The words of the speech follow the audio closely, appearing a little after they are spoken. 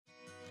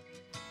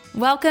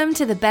Welcome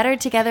to the Better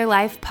Together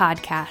Life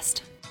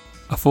podcast.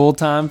 A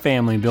full-time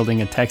family building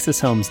a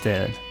Texas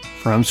homestead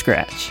from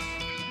scratch.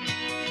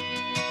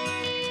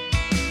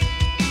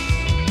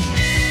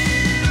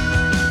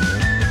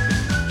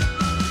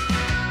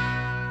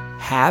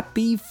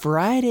 Happy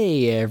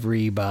Friday,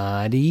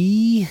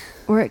 everybody.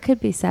 Or it could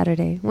be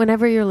Saturday,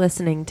 whenever you're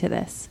listening to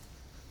this.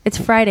 It's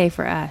Friday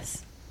for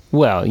us.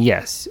 Well,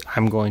 yes,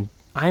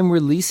 I'm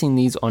releasing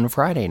these on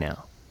Friday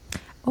now.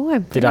 Oh,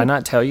 Did I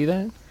not tell you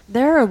that?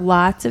 There are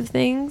lots of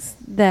things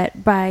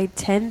that by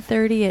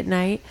 10:30 at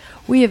night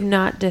we have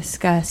not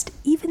discussed,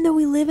 even though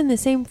we live in the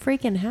same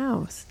freaking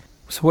house.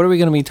 So what are we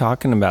going to be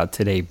talking about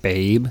today,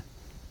 babe?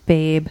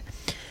 Babe,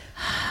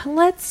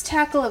 let's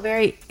tackle a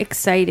very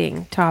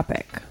exciting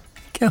topic.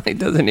 Kelly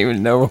doesn't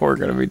even know what we're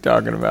going to be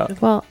talking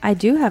about. Well, I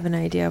do have an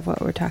idea of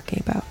what we're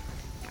talking about.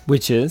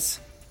 Which is?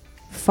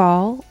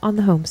 Fall on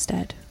the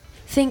homestead.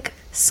 Think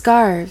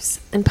scarves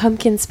and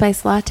pumpkin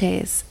spice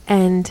lattes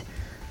and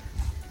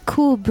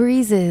cool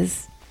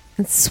breezes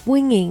and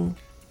swinging.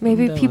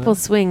 Maybe people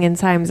swing in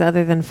times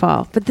other than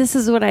fall, but this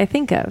is what I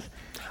think of.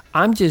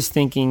 I'm just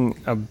thinking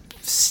of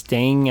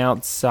staying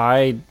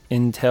outside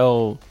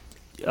until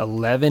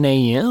 11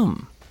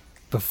 a.m.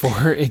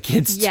 before it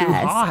gets too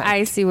hot. Yes,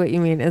 I see what you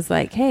mean. It's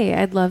like, hey,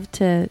 I'd love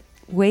to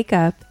wake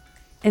up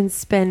and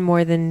spend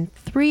more than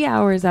 3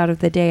 hours out of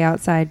the day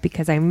outside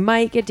because I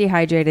might get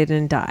dehydrated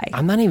and die.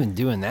 I'm not even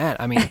doing that.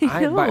 I mean,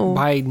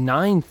 by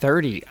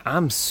 9:30,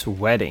 I'm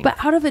sweating. But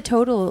out of a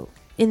total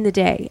in the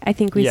day, I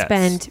think we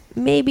spend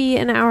maybe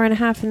an hour and a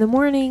half in the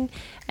morning.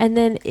 And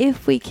then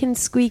if we can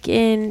squeak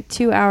in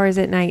 2 hours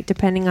at night,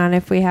 depending on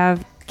if we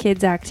have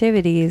kids'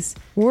 activities,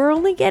 we're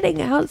only getting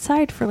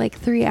outside for like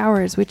 3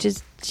 hours, which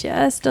is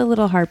just a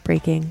little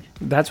heartbreaking.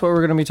 That's what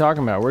we're going to be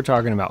talking about. We're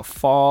talking about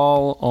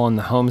fall on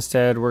the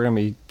homestead. We're going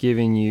to be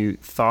giving you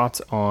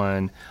thoughts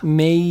on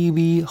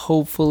maybe,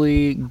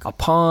 hopefully, a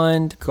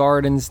pond,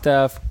 garden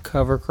stuff,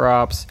 cover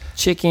crops,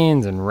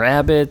 chickens and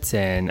rabbits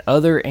and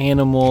other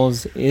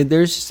animals.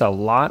 There's just a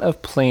lot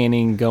of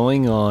planning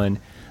going on.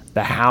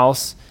 The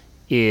house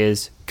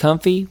is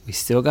comfy. We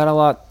still got a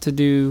lot to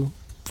do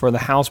for the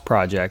house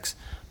projects,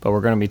 but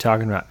we're going to be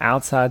talking about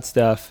outside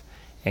stuff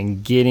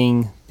and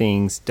getting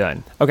things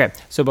done. Okay,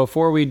 so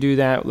before we do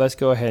that, let's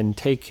go ahead and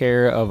take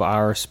care of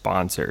our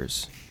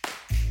sponsors.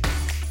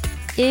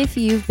 If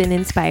you've been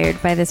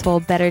inspired by this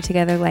whole Better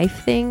Together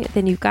Life thing,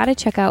 then you've got to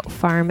check out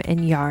Farm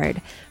and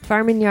Yard.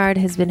 Farm and Yard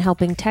has been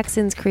helping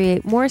Texans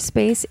create more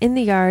space in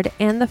the yard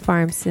and the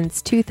farm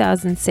since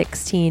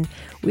 2016.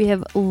 We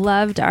have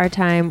loved our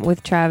time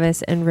with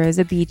Travis and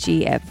Rosa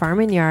Beachy at Farm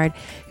and Yard,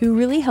 who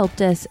really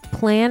helped us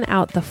plan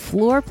out the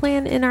floor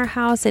plan in our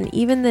house and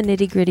even the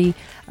nitty-gritty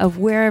of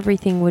where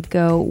everything would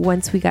go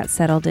once we got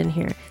settled in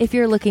here. If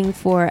you're looking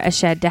for a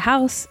shed to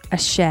house, a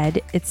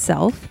shed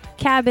itself,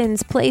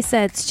 cabins, play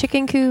sets,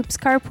 chicken coops,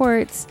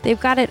 carports, they've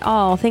got it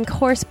all. Think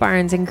horse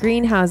barns and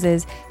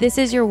greenhouses. This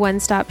is your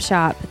one-stop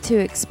shop to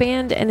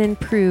expand and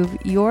improve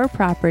your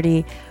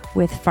property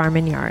with Farm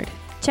and Yard.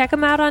 Check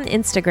them out on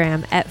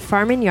Instagram at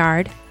Farm and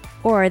Yard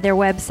or their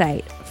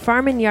website,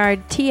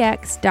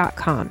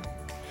 farmandyardtx.com.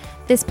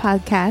 This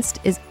podcast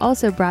is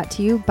also brought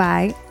to you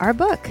by our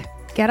book,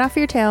 Get Off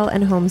Your Tail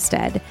and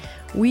Homestead.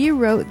 We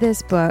wrote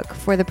this book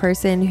for the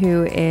person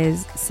who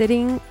is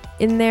sitting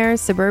in their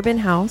suburban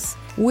house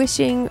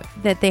wishing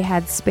that they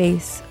had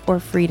space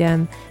or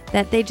freedom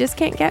that they just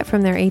can't get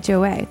from their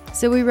HOA.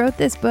 So we wrote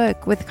this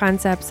book with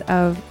concepts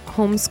of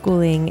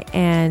homeschooling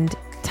and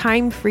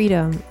time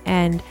freedom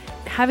and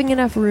having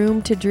enough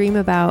room to dream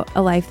about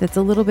a life that's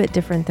a little bit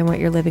different than what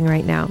you're living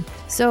right now.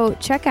 So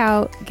check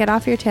out Get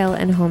Off Your Tail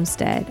and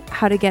Homestead,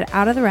 how to get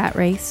out of the rat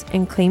race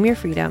and claim your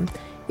freedom.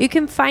 You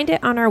can find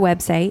it on our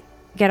website,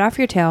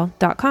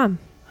 getoffyourtail.com.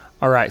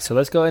 All right, so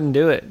let's go ahead and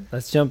do it.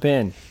 Let's jump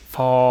in.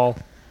 Fall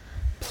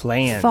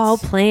plans. Fall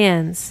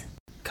plans.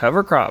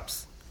 Cover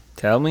crops.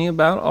 Tell me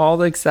about all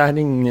the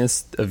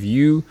excitingness of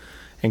you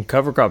and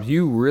cover crops.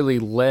 You really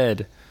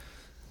led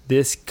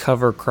this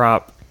cover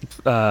crop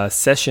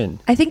session.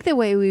 I think the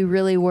way we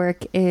really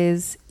work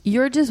is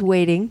you're just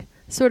waiting,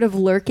 sort of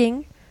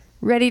lurking,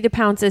 ready to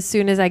pounce as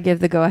soon as I give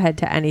the go-ahead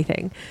to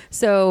anything.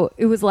 So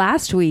it was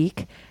last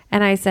week,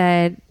 and I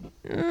said,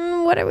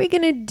 what are we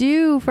going to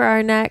do for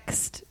our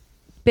next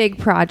big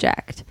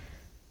project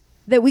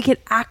that we could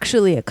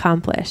actually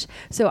accomplish?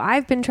 So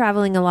I've been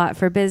traveling a lot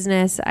for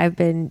business. I've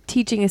been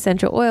teaching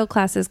essential oil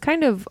classes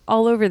kind of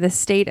all over the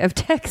state of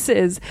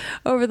Texas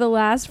over the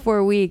last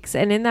 4 weeks.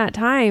 And in that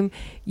time,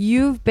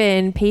 you've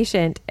been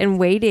patient and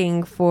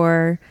waiting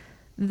for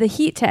the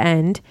heat to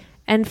end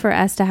and for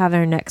us to have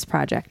our next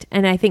project.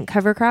 And I think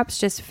cover crops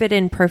just fit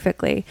in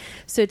perfectly.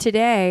 So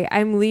today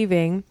I'm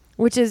leaving,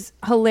 which is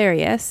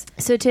hilarious.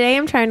 So today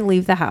I'm trying to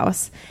leave the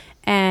house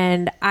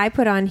and I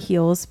put on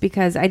heels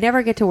because I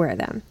never get to wear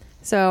them.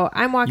 So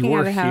I'm walking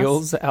out of the house. You wore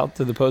heels out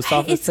to the post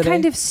office it's today? It's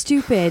kind of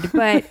stupid,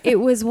 but it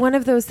was one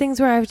of those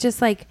things where I was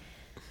just like,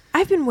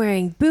 I've been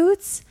wearing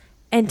boots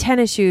and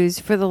tennis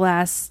shoes for the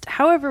last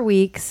however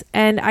weeks,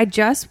 and I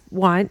just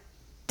want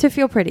to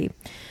feel pretty.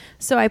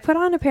 So I put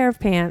on a pair of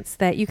pants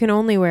that you can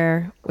only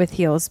wear with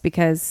heels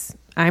because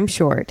I'm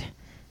short.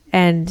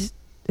 And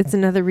it's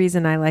another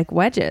reason I like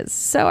wedges.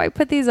 So I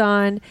put these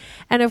on.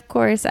 And of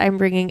course, I'm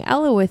bringing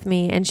Ella with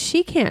me. And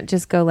she can't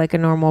just go like a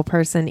normal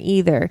person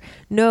either.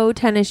 No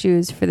tennis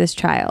shoes for this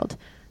child.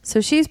 So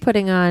she's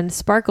putting on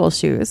sparkle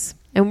shoes.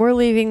 And we're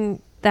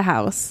leaving the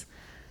house.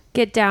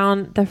 Get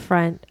down the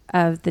front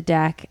of the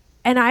deck.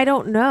 And I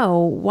don't know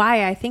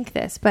why I think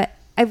this, but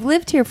I've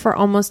lived here for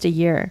almost a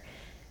year.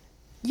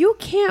 You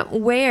can't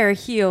wear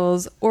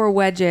heels or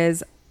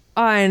wedges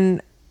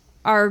on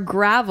our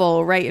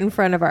gravel right in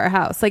front of our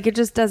house. Like, it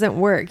just doesn't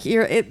work.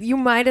 You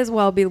might as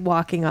well be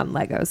walking on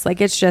Legos.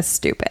 Like, it's just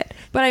stupid.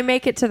 But I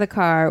make it to the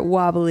car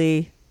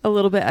wobbly, a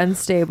little bit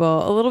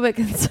unstable, a little bit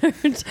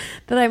concerned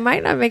that I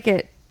might not make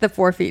it the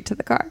 4 feet to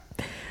the car.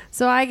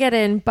 So I get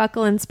in,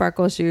 buckle and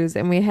sparkle shoes,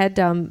 and we head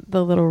down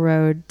the little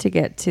road to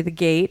get to the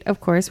gate,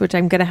 of course, which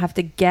I'm going to have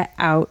to get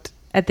out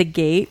at the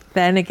gate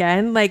then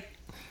again. Like,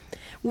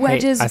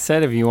 wedges. Hey, I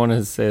said if you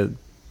wanted to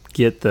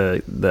get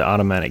the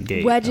automatic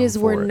gate. Wedges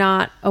were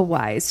not a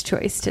wise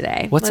choice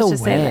today. What's Let's a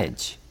just say that.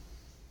 wedge?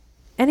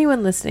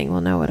 Anyone listening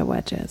will know what a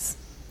wedge is.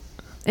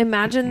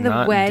 Imagine the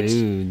Not wedge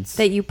dudes.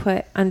 that you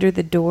put under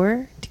the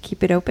door to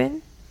keep it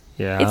open.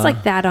 Yeah. It's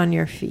like that on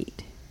your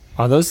feet.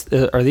 Are these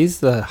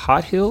the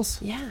hot heels?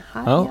 Yeah.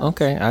 Hot Oh, heels.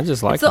 okay. I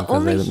just like It's them the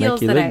because only they heels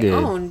make you that look I good.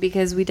 own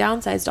because we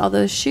downsized all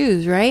those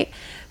shoes, right?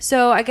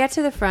 So I get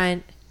to the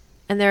front,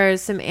 and there are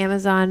some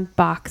Amazon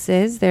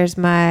boxes. There's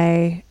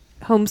my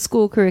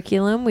homeschool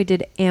curriculum. We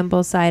did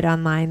Ambleside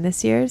online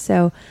this year,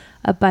 so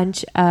a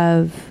bunch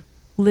of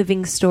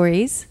living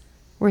stories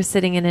were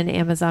sitting in an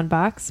Amazon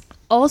box.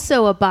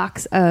 Also, a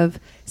box of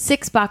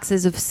 6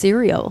 boxes of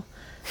cereal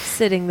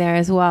sitting there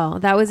as well.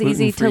 That was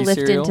easy to Gluten-free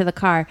lift cereal? into the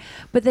car.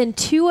 But then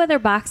 2 other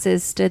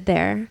boxes stood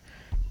there,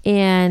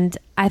 and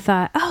I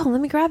thought, oh, let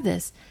me grab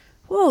this.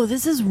 Whoa,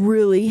 this is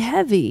really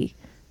heavy.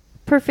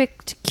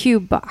 Perfect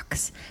cube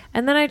box.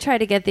 And then I try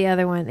to get the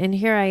other one, and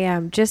here I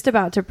am just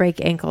about to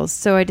break ankles.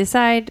 So I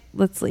decide,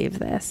 let's leave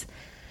this.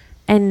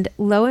 And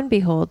lo and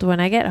behold, when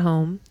I get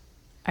home,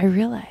 I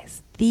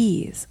realize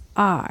these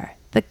are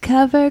the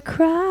cover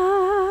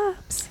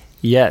crops.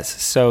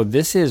 Yes. So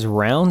this is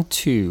round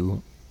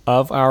 2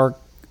 of our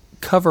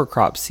cover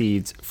crop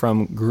seeds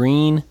from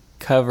Green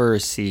Cover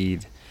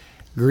Seed.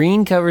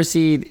 Green Cover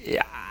Seed. So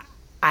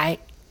I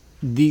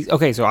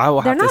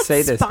will They're have to say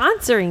not this.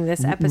 sponsoring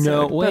this episode.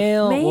 No, but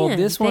well, man,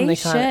 this one they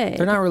they're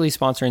should. not really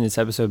sponsoring this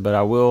episode, but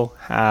I will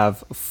have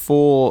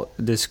full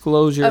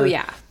disclosure. Oh,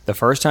 yeah. The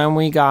first time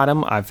we got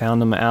them, I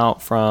found them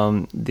out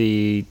from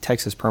the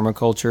Texas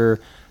Permaculture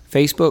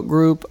Facebook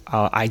group.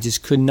 I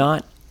just could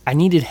not. I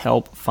needed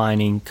help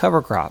finding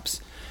cover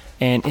crops,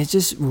 and it's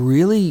just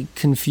really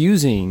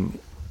confusing.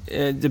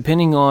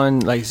 Depending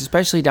on, like,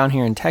 especially down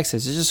here in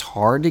Texas, it's just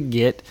hard to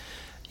get,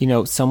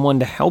 someone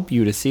to help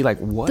you to see, like,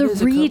 what The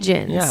is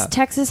regions. Yeah.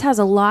 Texas has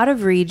a lot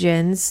of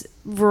regions,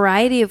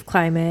 variety of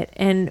climate,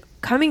 and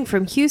coming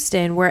from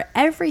Houston, where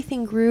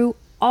everything grew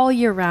all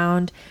year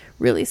round,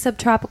 really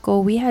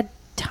subtropical, we had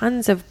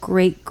tons of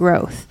great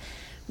growth.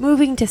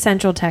 Moving to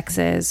Central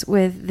Texas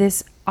with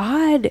this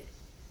odd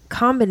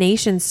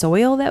combination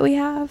soil that we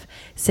have,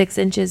 6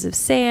 inches of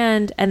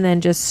sand, and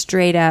then just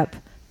straight up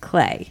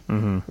clay,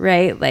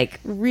 right? Like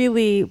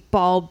really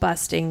ball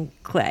busting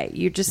clay.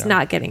 You're just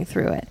not getting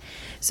through it.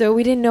 So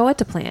we didn't know what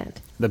to plant.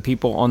 The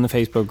people on the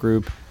Facebook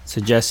group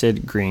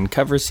suggested Green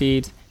Cover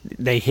Seed.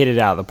 They hit it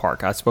out of the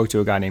park. I spoke to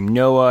a guy named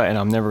Noah, and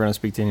I'm never going to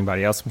speak to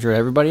anybody else. I'm sure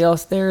everybody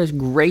else there is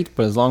great,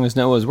 but as long as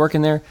Noah is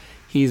working there,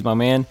 he's my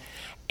man.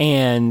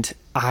 And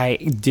I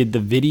did the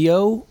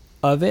video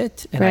of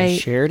it, and I Right.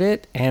 shared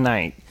it,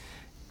 and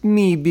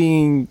me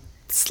being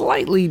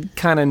slightly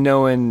kind of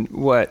knowing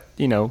what,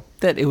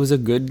 that it was a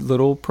good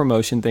little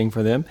promotion thing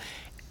for them,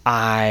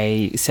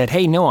 I said,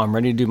 hey, no, I'm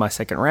ready to do my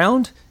second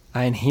round.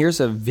 And here's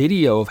a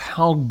video of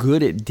how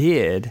good it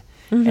did.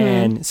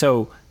 And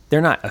so they're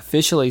not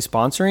officially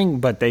sponsoring,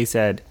 but they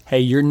said,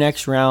 hey, your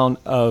next round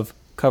of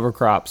cover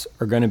crops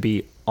are going to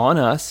be on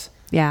us.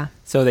 Yeah.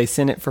 So they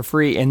sent it for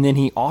free. And then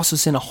he also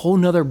sent a whole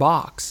nother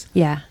box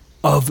Yeah.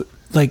 of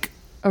like,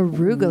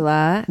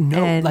 Arugula.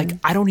 no, and like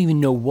I don't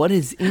even know what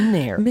is in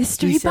there.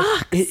 Mystery He said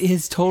box. It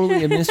is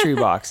totally a mystery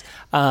box.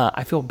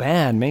 I feel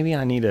bad. Maybe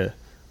I need to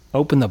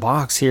open the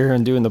box here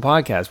and doing the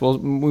podcast. Well,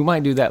 we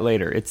might do that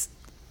later. It's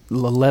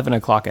 11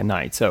 o'clock at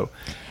night. So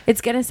it's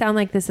going to sound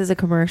like this is a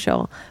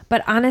commercial,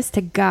 but honest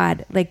to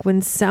God, like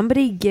when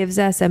somebody gives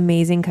us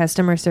amazing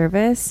customer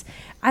service,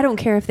 I don't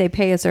care if they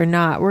pay us or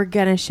not, we're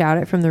going to shout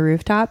it from the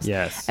rooftops.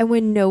 Yes. And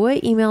when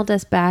Noah emailed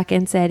us back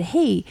and said,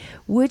 hey,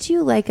 would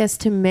you like us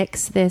to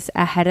mix this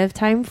ahead of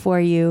time for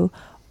you?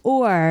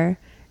 Or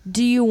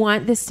do you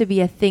want this to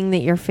be a thing that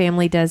your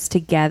family does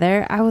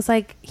together? I was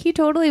like, he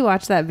totally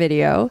watched that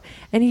video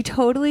and he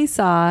totally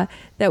saw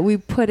that we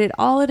put it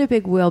all in a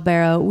big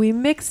wheelbarrow. We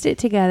mixed it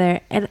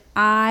together, and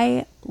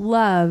I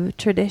love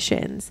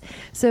traditions.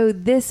 So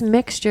this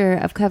mixture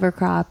of cover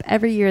crop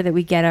every year that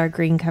we get our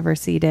green cover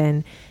seed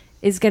in,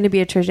 is going to be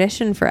a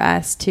tradition for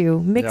us to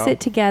mix it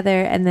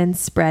together and then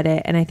spread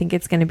it. And I think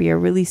it's going to be a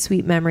really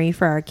sweet memory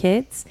for our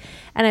kids.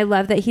 And I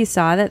love that he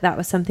saw that that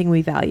was something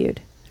we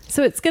valued.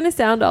 So it's going to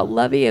sound all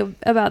lovey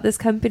about this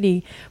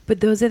company,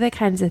 but those are the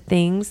kinds of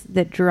things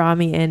that draw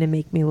me in and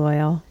make me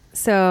loyal.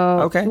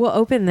 So we'll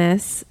open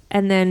this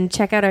and then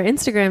check out our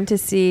Instagram to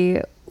see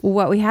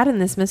what we had in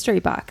this mystery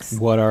box.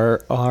 What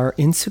are our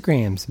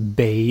Instagrams,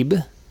 babe?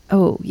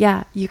 Oh,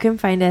 yeah. You can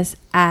find us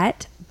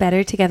at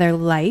Better Together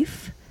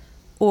Life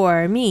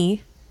or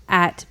me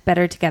at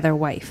Better Together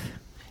Wife.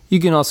 You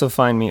can also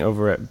find me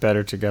over at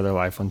Better Together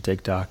Life on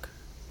TikTok.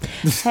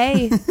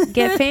 Hey,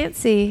 get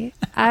fancy.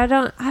 I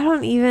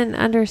don't even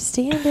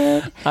understand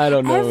it. I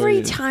don't know.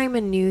 Every time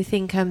a new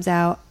thing comes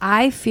out,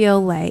 I feel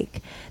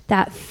like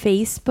that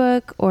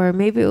Facebook or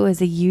maybe it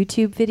was a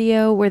YouTube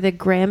video where the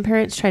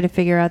grandparents try to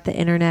figure out the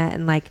internet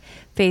and like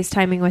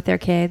FaceTiming with their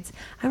kids.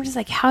 I'm just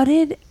like, how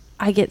did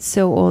I get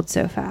so old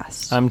so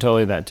fast? I'm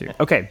totally that too.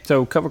 Okay,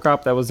 so cover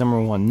crop, that was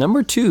number 1.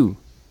 Number 2,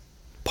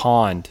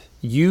 pond.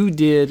 You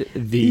did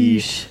the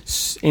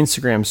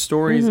Instagram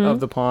stories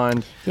of the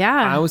pond. Yeah.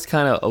 I was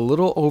kind of a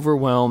little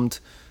overwhelmed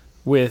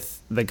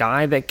with the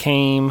guy that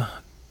came.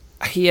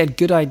 He had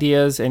good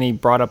ideas and he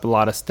brought up a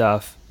lot of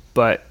stuff,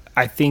 but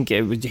I think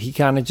he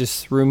kind of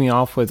just threw me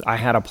off with, I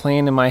had a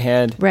plan in my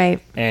head. Right.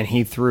 And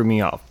he threw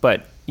me off.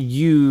 But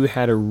you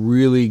had a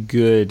really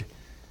good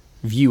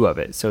view of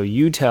it. So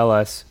you tell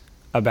us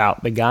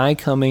about the guy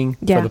coming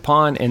for the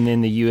pond and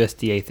then the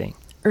USDA thing.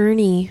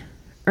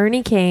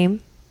 Ernie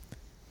came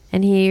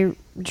and he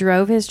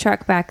drove his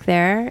truck back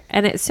there.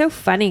 And it's so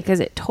funny because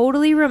it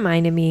totally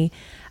reminded me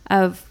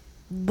of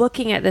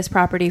looking at this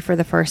property for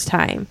the first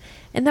time.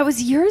 And that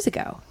was years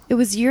ago. It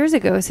was years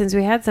ago since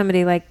we had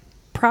somebody like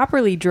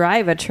properly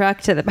drive a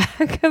truck to the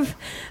back of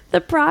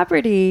the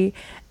property.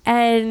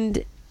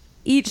 And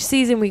each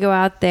season we go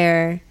out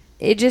there,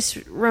 it just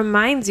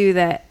reminds you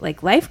that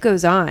like life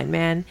goes on,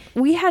 man.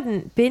 We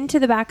hadn't been to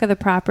the back of the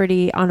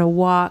property on a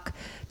walk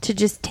to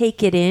just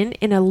take it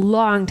in a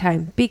long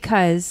time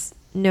because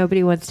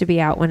nobody wants to be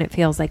out when it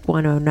feels like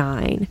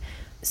 109.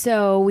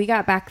 So we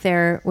got back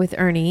there with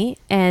Ernie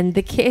and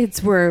the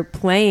kids were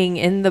playing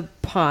in the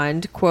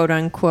pond, quote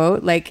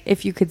unquote, like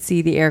if you could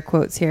see the air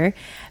quotes here,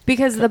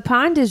 because the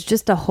pond is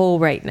just a hole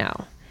right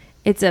now.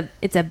 It's a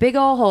big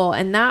old hole.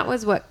 And that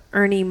was what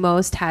Ernie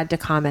most had to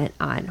comment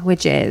on,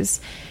 which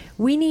is,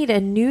 we need a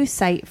new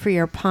site for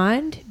your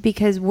pond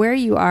because where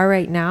you are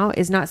right now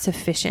is not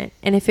sufficient.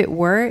 And if it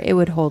were, it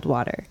would hold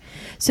water.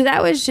 So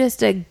that was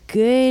just a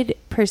good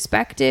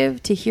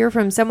perspective to hear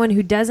from someone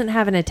who doesn't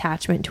have an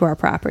attachment to our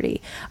property,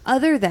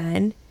 other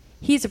than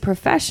he's a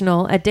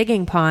professional at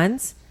digging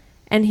ponds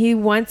and he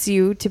wants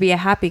you to be a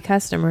happy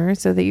customer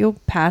so that you'll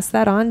pass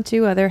that on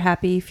to other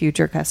happy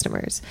future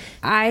customers.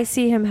 I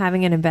see him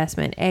having an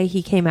investment.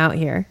 He came out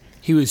here.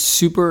 He was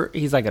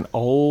he's like an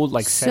old,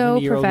 like so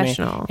 70-year-old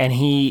professional. Man. And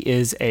he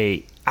is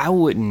I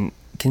wouldn't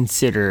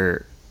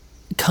consider,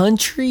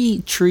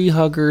 country tree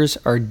huggers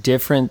are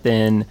different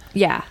than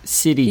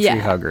city tree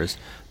huggers.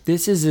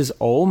 This is this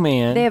old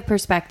man. They have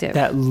perspective.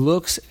 That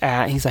looks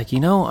at, he's like,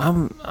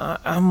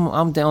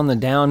 I'm down the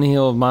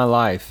downhill of my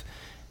life.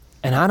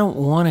 And I don't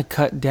want to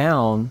cut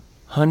down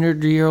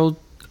 100-year-old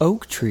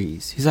oak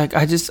trees. He's like,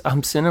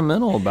 I'm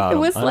sentimental about them.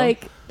 It was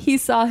like he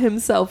saw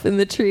himself in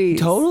the trees.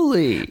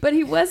 Totally. But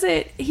he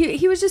wasn't,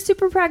 he was just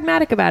super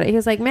pragmatic about it. He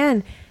was like,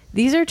 man,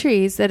 these are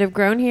trees that have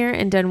grown here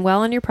and done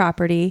well on your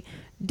property.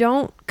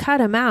 Don't cut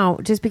them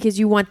out just because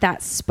you want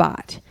that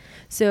spot.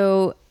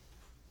 So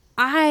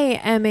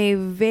I am a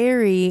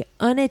very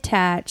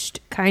unattached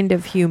kind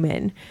of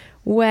human.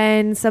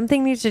 When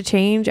something needs to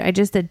change, I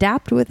just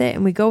adapt with it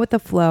and we go with the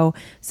flow.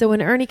 So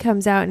when Ernie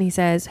comes out and he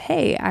says,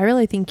 hey, I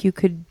really think you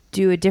could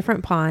do a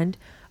different pond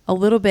a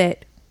little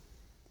bit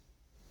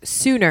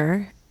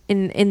sooner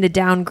in the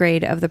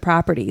downgrade of the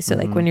property. So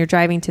like when you're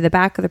driving to the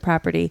back of the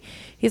property,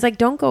 he's like,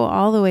 don't go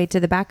all the way to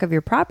the back of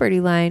your property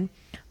line.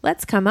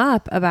 Let's come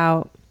up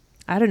about,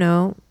 I don't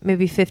know,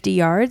 maybe 50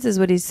 yards is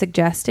what he's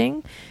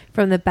suggesting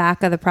from the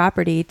back of the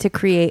property to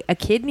create a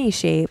kidney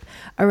shape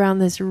around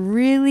this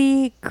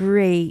really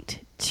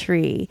great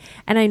tree.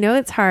 And I know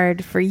it's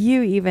hard for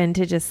you even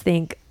to just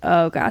think,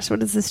 oh gosh, what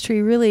does this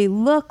tree really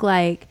look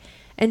like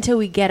until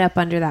we get up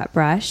under that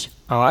brush.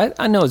 Oh,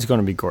 I know it's going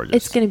to be gorgeous.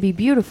 It's going to be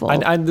beautiful.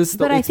 But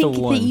I think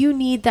that you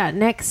need that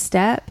next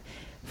step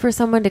for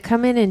someone to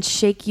come in and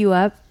shake you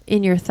up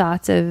in your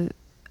thoughts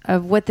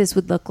of what this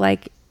would look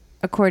like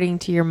according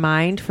to your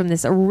mind from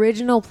this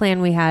original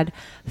plan we had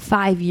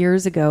 5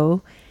 years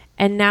ago,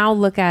 and now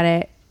look at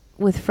it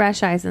with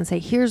fresh eyes and say,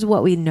 here's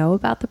what we know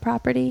about the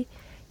property.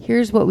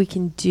 Here's what we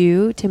can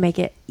do to make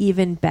it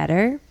even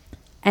better.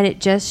 And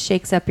it just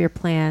shakes up your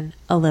plan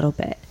a little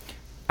bit.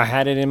 I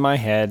had it in my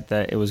head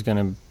that it was going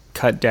to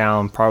cut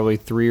down probably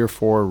 3 or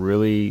 4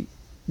 really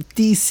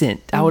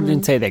decent, I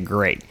wouldn't say that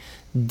great,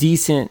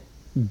 decent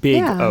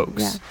big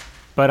oaks. Yeah.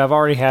 But I've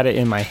already had it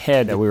in my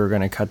head that we were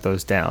going to cut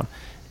those down.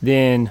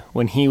 Then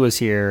when he was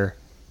here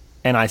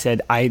and I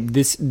said,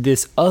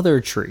 this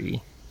other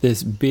tree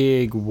this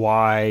big,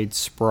 wide,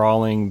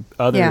 sprawling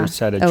other Yeah,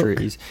 set of oak.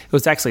 trees. It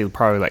was actually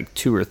probably like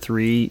 2 or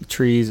 3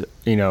 trees,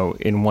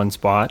 in one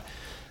spot.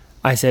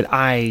 I said,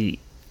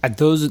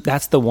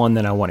 that's the one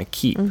that I want to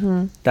keep.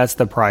 That's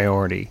the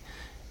priority.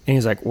 And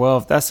he's like, well,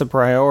 if that's the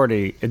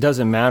priority, it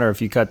doesn't matter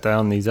if you cut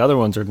down these other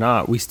ones or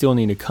not. We still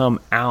need to come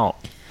out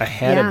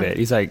ahead of it.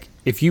 He's like,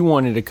 if you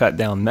wanted to cut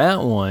down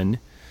that one,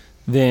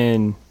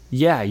 then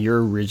yeah,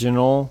 your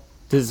original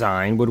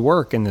design would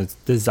work. And the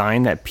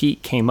design that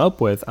Pete came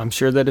up with, I'm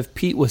sure that if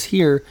Pete was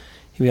here,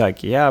 he'd be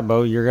like, yeah,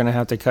 Bo, you're going to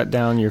have to cut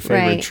down your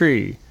favorite Right.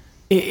 tree.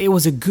 It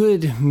was a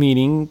good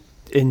meeting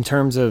in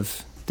terms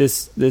of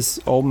this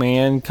old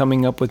man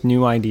coming up with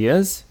new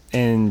ideas.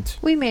 And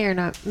We may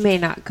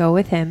not go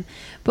with him.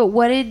 But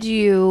what did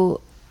you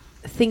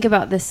think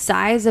about the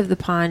size of the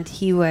pond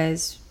he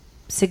was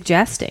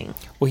suggesting?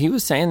 well, he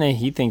was saying that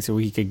he thinks that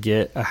we could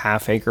get a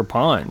half-acre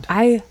pond.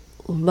 I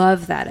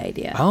love that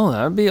idea. Oh,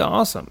 that would be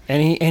awesome.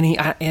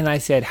 And I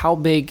said, how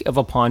big of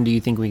a pond do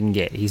you think we can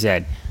get? He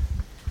said,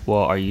 well,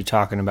 are you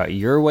talking about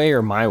your way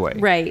or my way?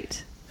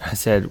 Right. I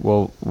said,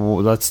 well,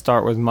 let's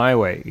start with my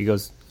way. He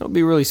goes, it'll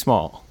be really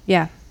small.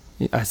 Yeah.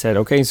 I said,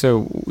 okay,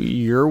 so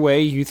your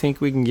way, you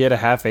think we can get a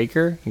half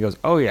acre? He goes,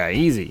 oh yeah,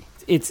 easy.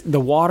 It's the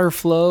water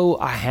flow.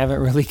 I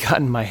haven't really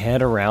gotten my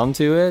head around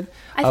to it.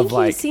 I think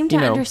he seemed to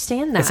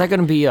understand that. It's not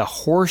going to be a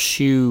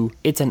horseshoe.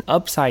 It's an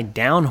upside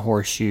down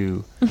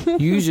horseshoe.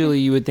 Usually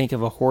you would think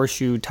of a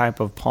horseshoe type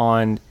of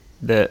pond.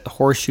 The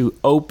horseshoe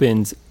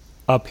opens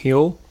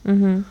uphill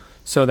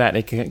so that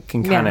it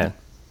can kind of,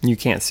 you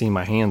can't see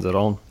my hands at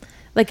all.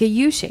 Like a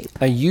U shape.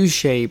 A U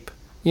shape.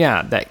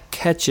 Yeah, that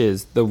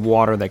catches the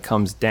water that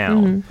comes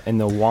down in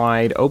the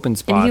wide open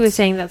spots. And he was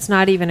saying that's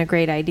not even a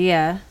great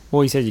idea.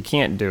 Well, he said you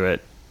can't do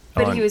it.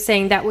 But he was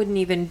saying that wouldn't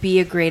even be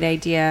a great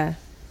idea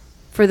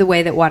for the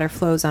way that water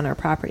flows on our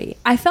property.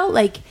 I felt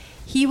like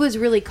he was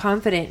really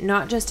confident,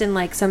 not just in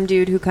like some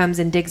dude who comes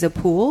and digs a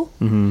pool.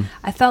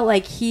 I felt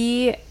like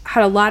he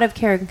had a lot of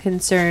care and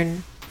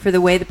concern for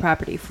the way the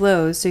property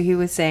flows. So he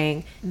was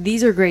saying,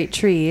 these are great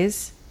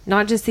trees.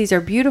 Not just these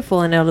are beautiful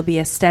and it'll be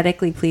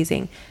aesthetically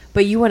pleasing,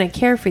 but you want to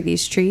care for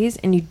these trees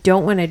and you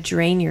don't want to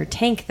drain your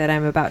tank that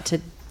I'm about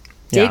to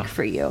dig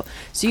for you.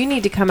 So you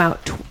need to come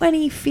out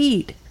 20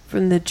 feet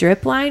from the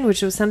drip line,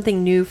 which was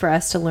something new for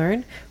us to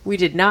learn. We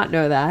did not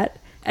know that.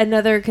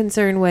 Another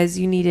concern was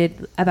you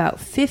needed about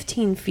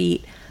 15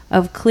 feet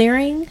of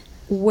clearing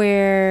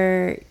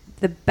where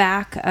the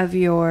back of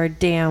your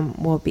dam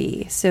will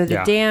be. So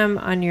the dam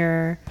on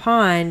your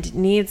pond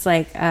needs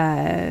like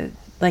a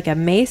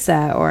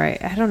mesa, or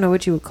I don't know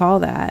what you would call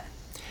that.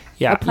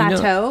 Yeah, a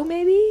plateau,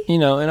 maybe.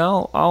 And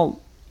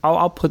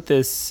I'll put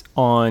this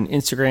on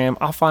Instagram.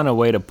 I'll find a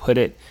way to put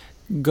it.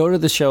 Go to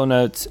the show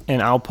notes,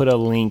 and I'll put a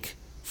link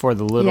for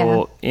the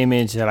little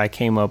image that I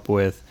came up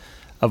with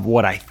of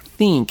what I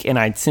think, and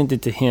I sent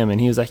it to him, and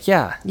he was like,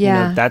 "Yeah,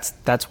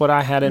 that's what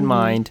I had in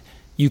mind.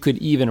 You could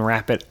even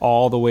wrap it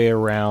all the way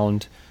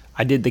around."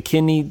 I did the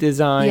kidney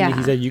design. Yeah.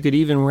 He said you could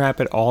even wrap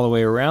it all the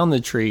way around the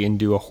tree and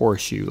do a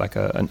horseshoe, like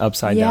an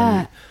upside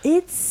down. Yeah,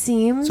 it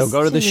seems. So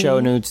go to the me- show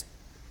notes.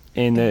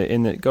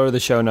 Go to the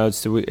show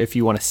notes if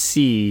you want to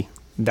see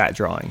that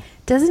drawing.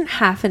 Doesn't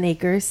half an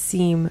acre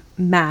seem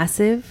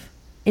massive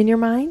in your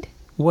mind?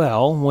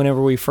 Well,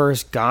 whenever we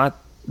first got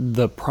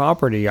the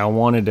property, I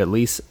wanted at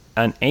least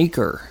an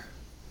acre,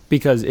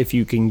 because if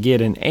you can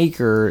get an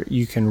acre,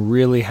 you can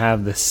really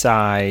have the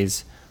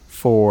size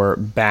for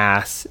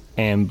bass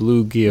and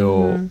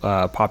bluegill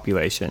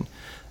population.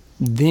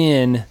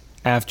 Then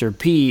after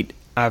Pete,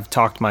 I've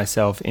talked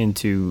myself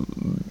into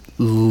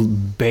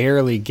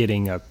barely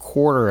getting a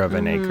quarter of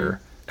an acre.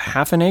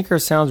 Half an acre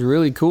sounds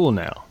really cool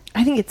now.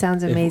 I think it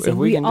sounds amazing. if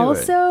we can do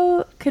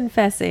also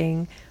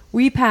confessing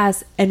we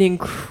pass an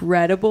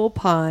incredible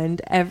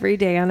pond every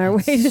day on our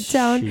way to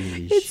town.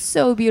 Sheesh. It's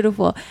so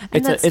beautiful.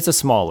 And It's a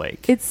small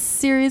lake. it's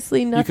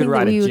seriously nothing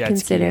ride that a we would jet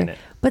ski consider. in it.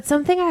 But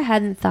something I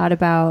hadn't thought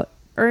about,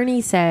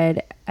 Ernie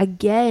said,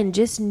 again,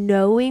 just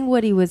knowing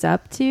what he was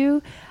up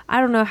to. I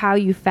don't know how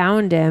you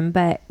found him,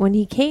 but when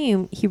he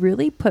came, he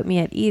really put me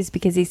at ease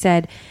because he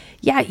said,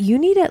 yeah, you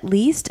need at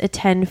least a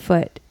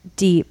 10-foot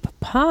deep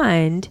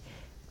pond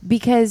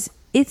because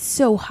it's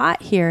so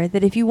hot here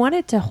that if you want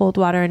it to hold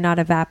water and not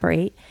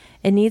evaporate,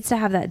 it needs to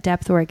have that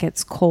depth where it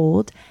gets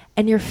cold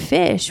and your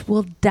fish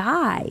will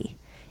die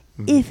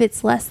if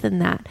it's less than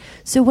that.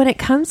 So when it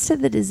comes to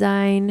the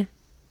design,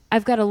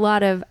 I've got a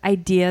lot of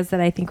ideas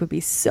that I think would be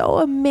so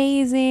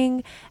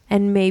amazing.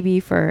 And maybe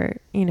for,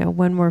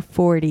 when we're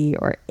 40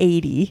 or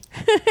 80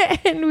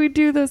 and we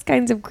do those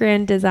kinds of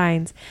grand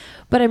designs.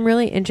 But I'm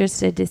really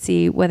interested to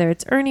see whether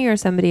it's Ernie or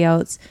somebody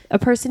else, a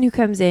person who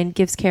comes in,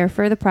 gives care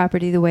for the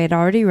property the way it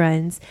already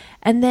runs,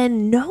 and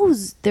then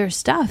knows their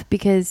stuff.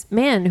 Because,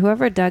 man,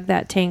 whoever dug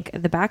that tank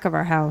at the back of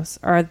our house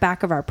or the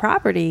back of our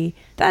property,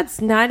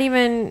 that's not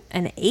even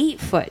an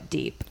 8-foot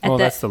deep.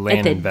 That's the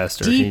land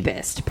investor.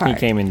 Deepest part. He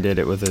came and did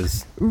it with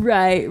his...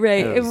 Right.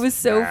 It was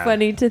so bad.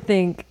 funny to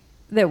think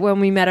that when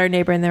we met our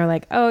neighbor and they were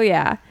like, oh,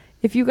 yeah,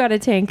 if you got a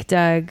tank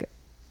dug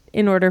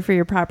in order for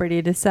your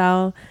property to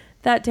sell,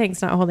 that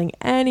tank's not holding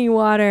any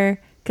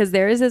water. because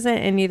theirs isn't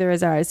and neither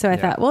is ours. So I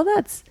thought, well,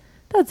 that's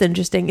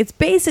interesting. It's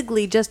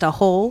basically just a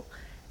hole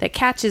that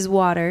catches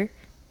water,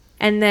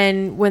 and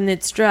then when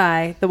it's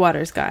dry, the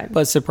water's gone.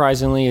 But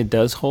surprisingly, it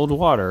does hold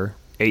water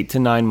 8 to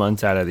 9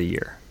 months out of the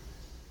year.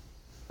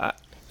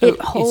 It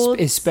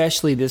holds,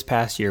 especially this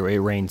past year, it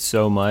rained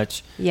so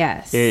much.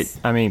 Yes.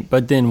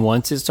 But then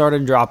once it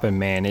started dropping,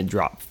 man, it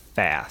dropped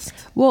fast.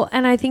 Well,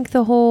 and I think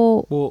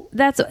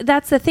that's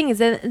the thing is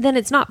that then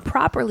it's not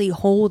properly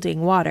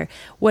holding water.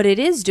 What it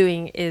is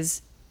doing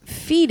is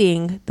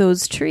feeding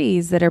those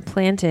trees that are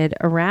planted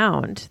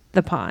around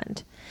the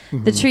pond.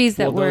 Mm-hmm. The trees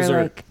that were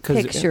like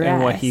picturesque.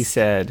 And what he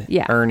said,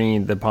 Ernie,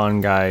 the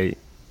pond guy,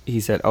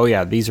 he said, "Oh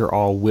yeah, these are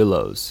all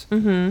willows."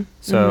 Mm-hmm.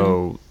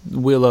 So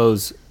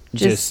willows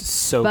just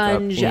soak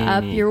sponge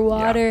up your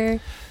water. Yeah.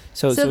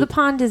 So the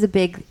pond is a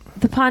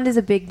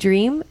big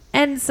dream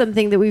and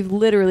something that we've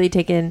literally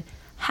taken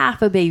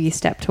half a baby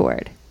step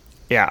toward.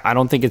 Yeah, I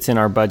don't think it's in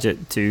our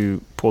budget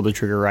to pull the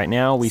trigger right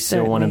now. We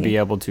still want to be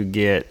able to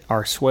get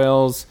our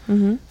swales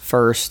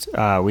first.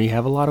 We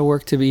have a lot of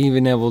work to be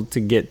even able to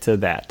get to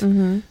that.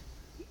 Mm-hmm.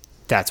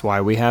 That's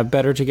why we have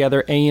Better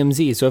Together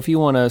AMZ. So if you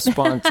want to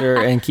sponsor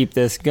and keep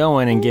this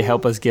going and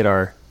help us get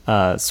our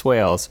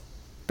swales,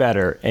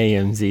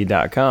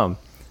 betteramz.com.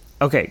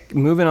 Okay,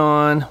 moving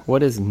on.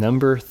 What is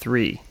number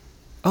 3?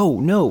 Oh,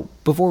 no,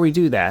 before we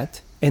do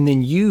that, and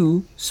then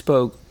you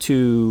spoke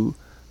to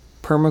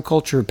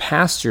Permaculture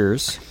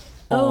Pastures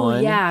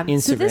on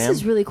Instagram. So this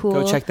is really cool.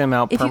 Go check them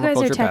out,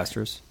 Permaculture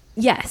Pastures.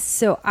 Yes,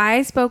 so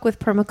I spoke with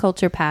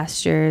Permaculture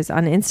Pastures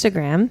on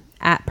Instagram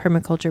at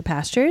Permaculture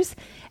Pastures,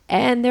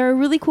 and they're a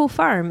really cool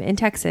farm in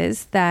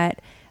Texas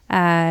that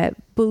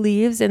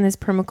believes in this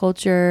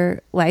permaculture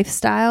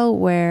lifestyle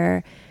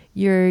where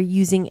you're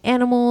using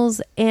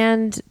animals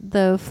and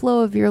the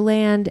flow of your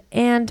land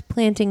and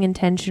planting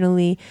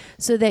intentionally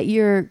so that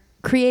you're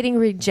creating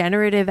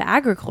regenerative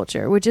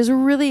agriculture, which is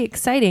really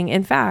exciting.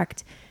 In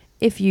fact,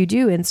 if you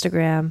do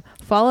Instagram,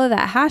 follow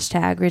that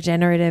hashtag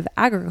regenerative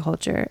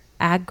agriculture,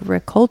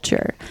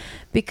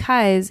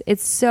 because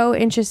it's so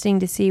interesting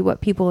to see what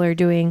people are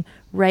doing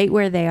right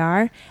where they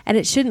are. And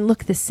it shouldn't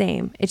look the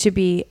same. It should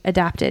be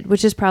adapted,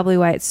 which is probably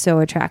why it's so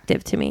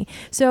attractive to me.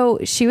 So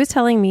she was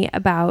telling me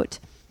about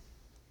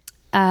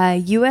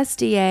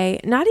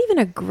USDA, not even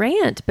a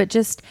grant, but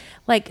just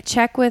like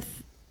check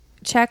with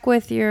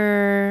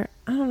your,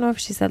 I don't know if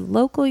she said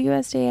local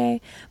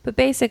USDA, but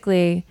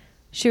basically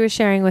she was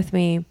sharing with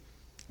me,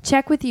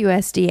 check with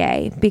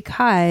USDA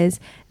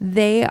because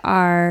they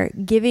are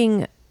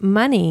giving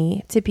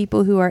money to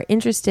people who are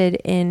interested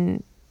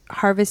in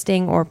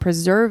harvesting or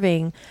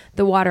preserving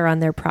the water on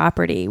their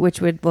property,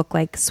 which would look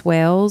like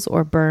swales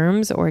or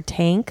berms or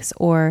tanks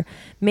or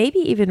maybe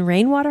even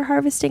rainwater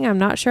harvesting. I'm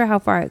not sure how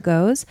far it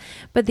goes,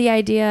 but the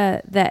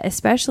idea that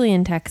especially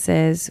in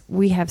Texas,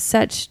 we have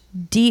such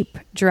deep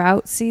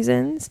drought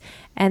seasons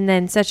and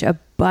then such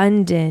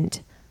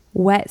abundant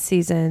wet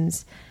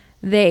seasons,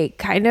 they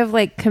kind of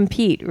like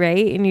compete,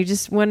 right? And you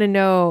just want to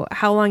know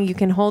how long you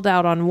can hold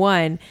out on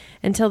one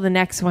until the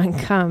next one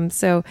comes.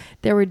 So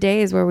there were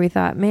days where we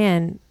thought,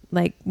 man,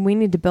 like we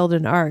need to build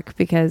an ark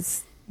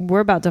because we're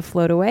about to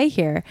float away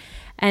here.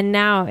 And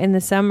now in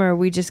the summer,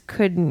 we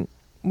couldn't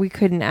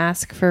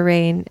ask for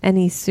rain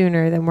any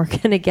sooner than we're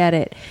going to get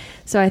it.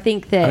 So I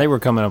think we're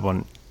coming up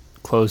on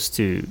close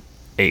to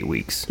 8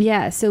 weeks.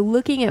 Yeah. So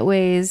looking at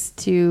ways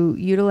to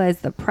utilize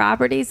the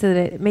property so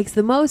that it makes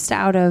the most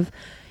out of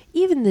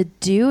even the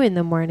dew in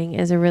the morning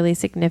is a really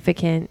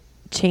significant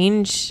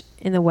change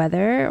in the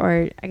weather,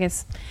 or I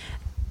guess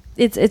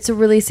it's a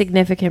really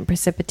significant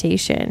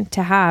precipitation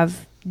to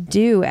have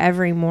dew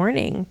every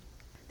morning.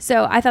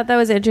 So I thought that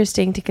was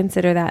interesting to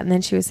consider that. And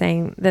then she was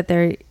saying that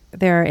there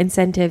are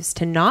incentives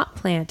to not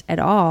plant at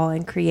all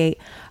and create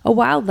a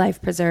wildlife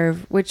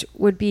preserve, which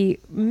would be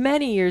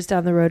many years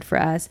down the road for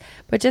us.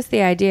 But just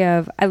the idea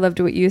of, I loved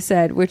what you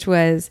said, which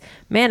was,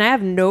 man, I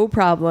have no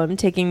problem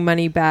taking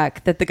money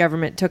back that the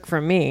government took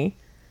from me.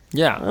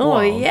 Yeah. Oh,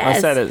 well, yes. I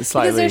said it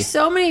slightly. Because there's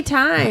so many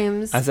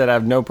times. I said I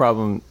have no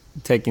problem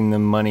taking the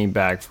money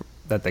back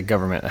that the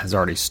government has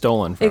already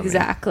stolen from me.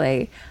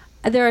 Exactly.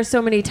 There are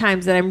so many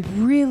times that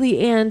I'm really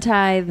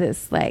anti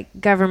this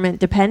like government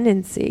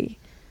dependency,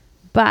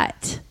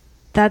 but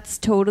that's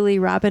totally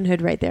Robin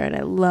Hood right there. And I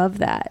love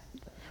that.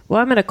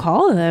 Well, I'm going to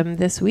call them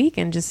this week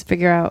and just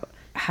figure out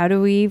how do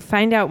we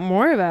find out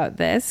more about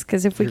this?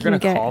 Because if You're going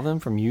to call them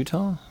from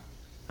Utah?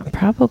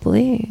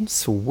 Probably.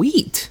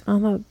 Sweet.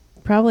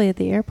 Probably at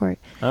the airport.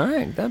 All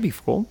right. That'd be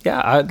cool.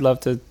 Yeah, I'd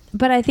love to.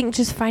 But I think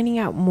just finding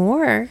out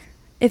more,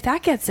 if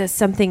that gets us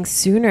something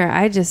sooner,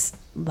 I just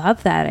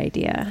love that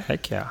idea.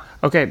 Heck yeah.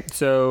 Okay,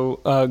 so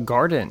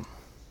garden.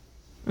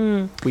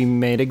 We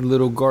made a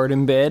little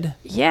garden bed.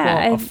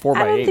 Yeah, well, a 4x8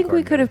 I don't think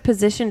we could bed. have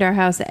positioned our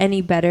house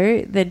any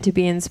better than to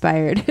be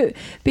inspired.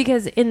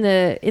 Because in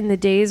the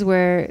days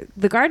where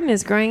the garden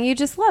is growing, you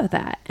just love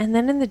that. And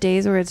then in the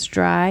days where it's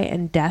dry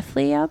and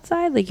deathly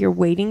outside, like you're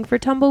waiting for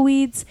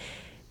tumbleweeds,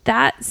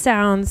 that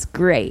sounds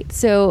great.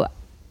 So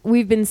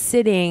we've been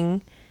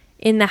sitting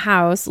in the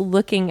house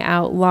looking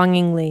out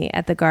longingly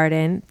at the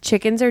garden.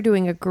 Chickens are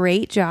doing a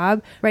great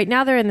job. Right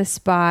now they're in the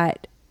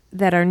spot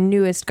that our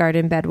newest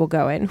garden bed will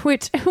go in,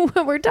 which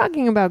when we're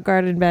talking about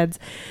garden beds,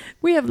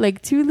 we have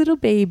like 2 little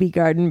baby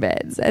garden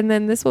beds. And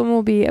then this one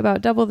will be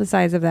about double the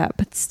size of that,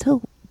 but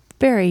still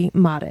very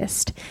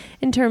modest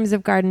in terms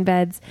of garden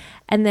beds.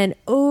 And then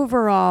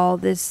overall,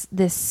 this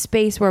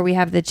space where we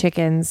have the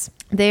chickens,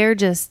 they're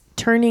just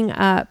turning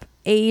up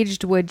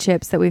aged wood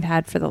chips that we've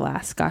had for the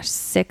last,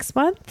 6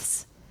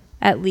 months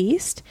at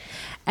least.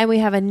 And we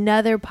have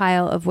another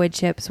pile of wood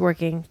chips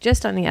working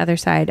just on the other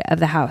side of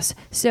the house.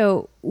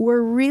 So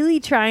we're really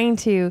trying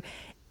to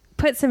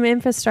put some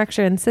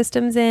infrastructure and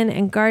systems in,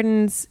 and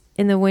gardens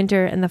in the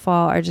winter and the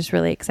fall are just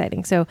really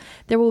exciting. So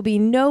there will be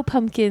no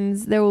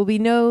pumpkins. There will be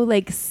no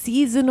like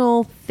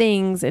seasonal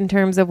things in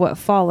terms of what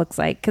fall looks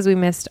like because we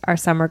missed our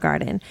summer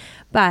garden.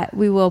 But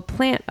we will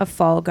plant a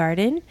fall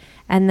garden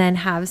and then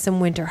have some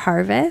winter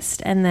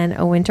harvest and then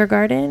a winter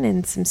garden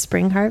and some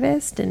spring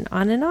harvest and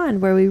on,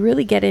 where we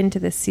really get into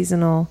the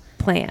seasonal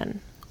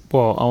plan.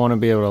 Well, I want to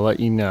be able to let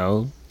you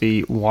know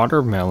the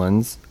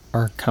watermelons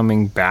are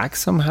coming back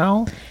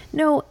somehow.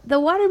 No, the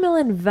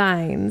watermelon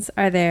vines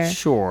are there.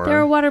 Sure. There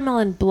are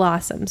watermelon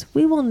blossoms.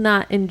 We will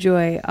not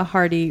enjoy a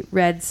hearty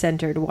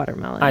red-centered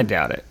watermelon. I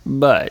doubt it.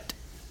 But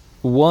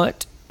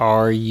what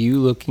are you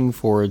looking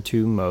forward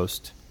to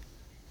most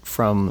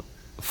from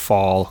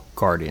fall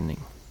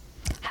gardening?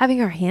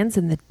 Having our hands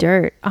in the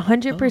dirt.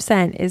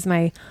 100% is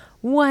my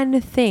one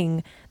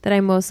thing that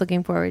I'm most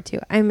looking forward to.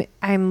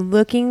 I'm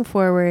looking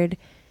forward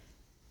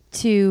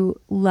to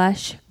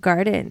lush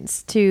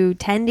gardens, to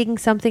tending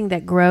something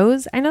that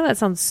grows. I know that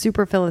sounds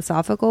super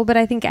philosophical, but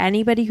I think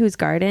anybody who's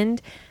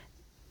gardened,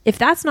 if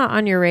that's not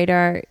on your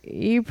radar,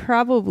 you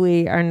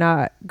probably are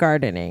not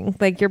gardening.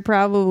 Like, you're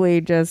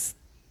probably just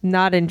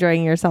not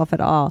enjoying yourself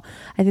at all.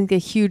 I think a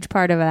huge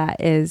part of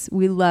that is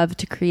we love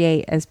to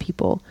create as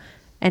people,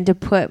 and to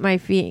put my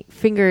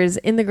fingers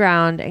in the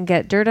ground and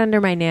get dirt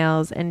under my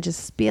nails and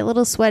just be a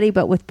little sweaty,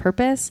 but with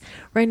purpose.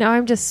 Right now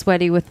I'm just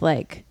sweaty with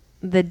like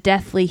the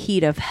deathly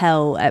heat of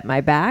hell at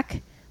my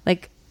back.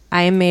 Like,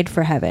 I am made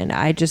for heaven.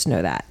 I just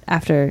know that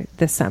after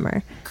this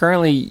summer.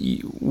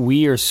 Currently,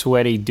 we are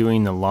sweaty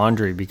doing the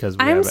laundry because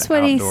we have an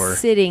sweaty outdoor.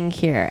 Sitting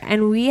here,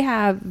 and we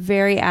have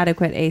very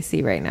adequate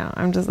AC right now.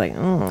 I'm just like,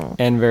 oh.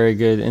 And very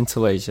good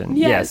insulation.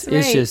 Yes,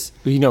 It's right. just,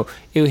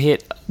 it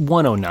hit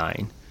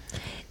 109.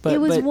 It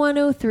was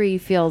 103,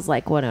 feels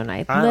like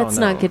 109. I don't Let's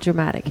not know. get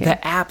dramatic here.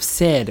 The app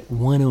said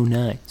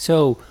 109.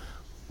 So,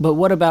 but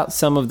what about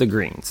some of the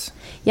greens?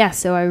 Yeah,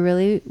 so I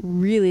really,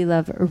 really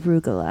love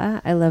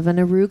arugula. I love an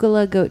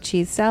arugula goat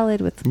cheese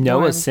salad with Noah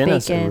warm sent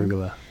us bacon.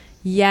 arugula.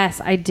 Yes,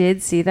 I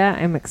did see that.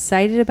 I'm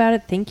excited about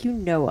it. Thank you,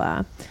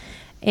 Noah.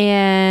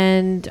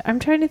 And I'm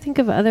trying to think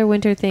of other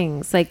winter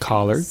things, like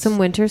Collards. some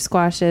winter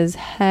squashes.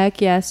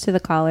 Heck yes to the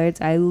collards.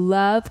 I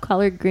love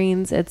collard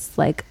greens. It's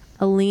like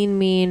a lean,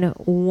 mean,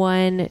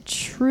 one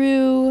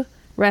true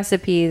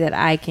recipe that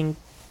I can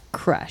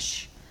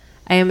crush.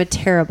 I am a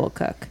terrible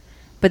cook,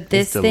 but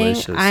this thing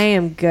delicious. I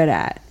am good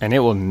at. And it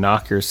will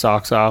knock your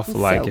socks off.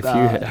 Like, if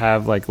you good.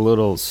 have like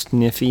little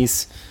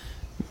sniffies,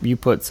 you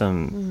put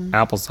some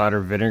apple cider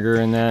vinegar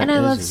in that. And I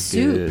it's love just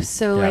soup. good.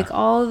 So Yeah. like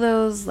all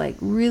those like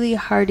really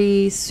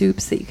hearty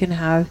soups that you can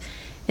have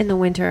in the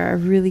winter are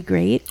really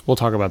great. We'll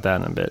talk about that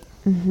in a bit.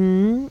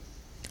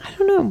 I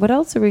don't know. What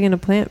else are we going to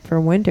plant for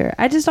winter?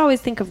 I just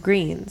always think of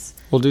greens.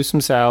 We'll do some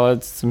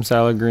salads, some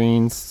salad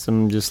greens,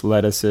 some just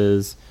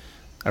lettuces,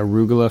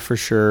 arugula for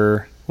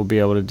sure. We'll be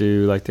able to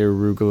do like the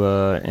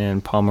arugula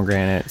and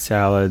pomegranate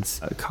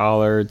salads,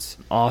 collards.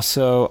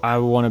 Also, I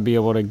want to be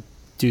able to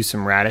do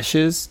some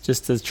radishes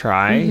just to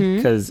try,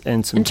 and some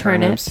And turnips.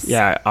 turnips.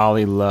 Yeah,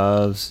 Ollie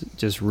loves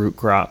just root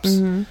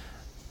crops.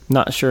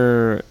 Not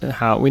sure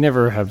how, we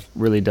never have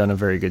really done a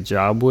very good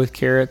job with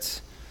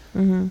carrots.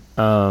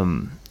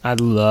 I'd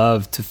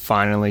love to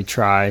finally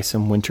try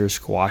some winter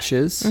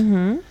squashes.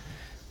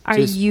 Are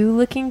Just- you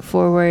looking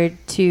forward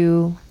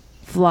to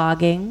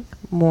vlogging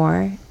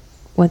more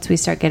once we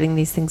start getting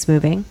these things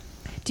moving?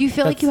 Do you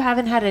feel like That's- you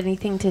haven't had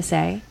anything to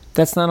say?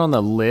 That's not on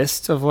the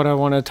list of what I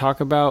want to talk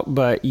about,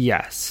 but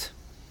yes,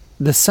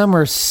 the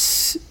summer,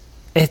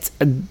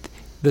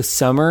 the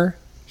summer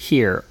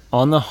here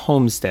on the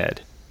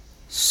homestead,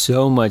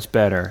 so much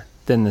better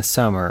than the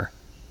summer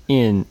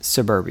in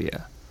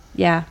suburbia.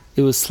 Yeah.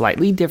 It was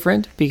slightly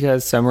different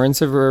because summer in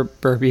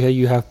suburbia,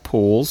 you have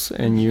pools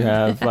and you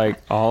have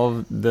like all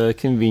of the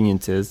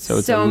conveniences. So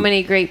it's So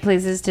many great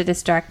places to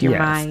distract your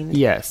mind.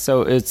 Yes,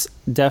 so it's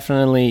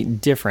definitely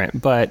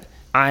different, but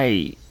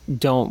I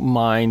don't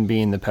mind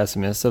being the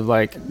pessimist of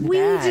like, We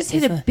just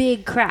hit a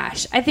big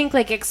crash. I think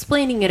like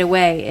explaining it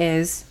away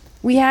is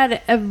we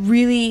had a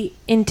really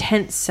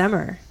intense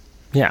summer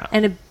yeah.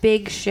 and a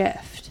big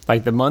shift.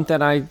 Like the month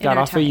that I got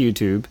our off time. of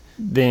YouTube,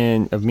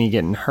 then of me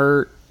getting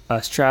hurt,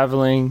 us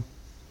traveling,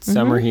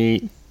 summer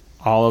heat,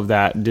 all of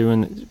that,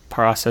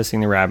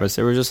 processing the rabbits.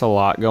 There was just a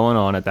lot going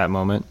on at that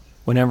moment.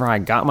 Whenever I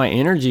got my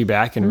energy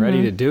back and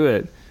ready to do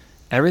it,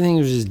 everything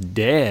was just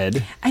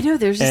dead. I know,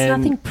 there's just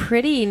And- nothing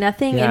pretty,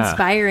 nothing Yeah.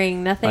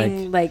 inspiring,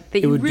 nothing like that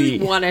it you would really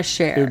be- want to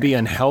share. It would be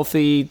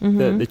unhealthy.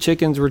 The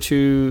chickens were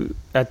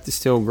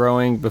still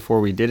growing before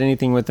we did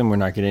anything with them. We're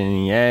not getting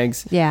any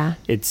eggs. Yeah.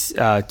 It's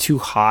too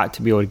hot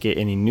to be able to get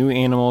any new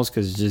animals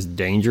because it's just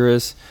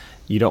dangerous.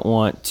 You don't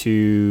want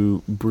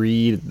to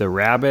breed the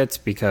rabbits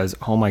because,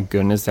 oh my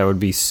goodness, that would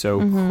be so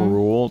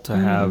cruel to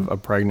have a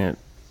pregnant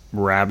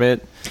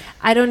rabbit.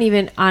 I don't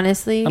even,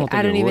 honestly, I don't think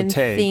I don't it would even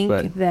take, think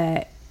but-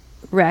 that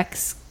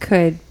Rex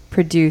could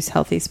produce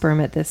healthy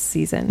sperm at this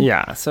season.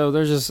 Yeah, so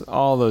there's just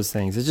all those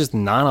things. It's just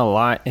not a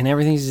lot, and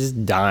everything's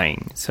just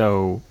dying.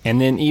 So,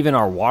 and then even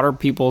our water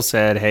people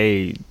said,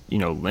 hey,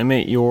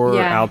 limit your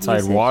outside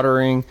usage.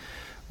 watering,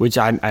 which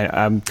I'm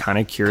kind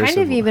of curious.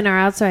 Kind of even our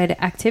outside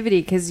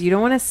activity, because you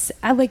don't want to,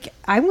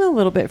 I'm a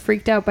little bit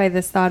freaked out by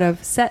this thought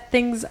of set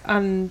things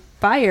on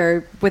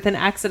fire with an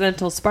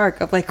accidental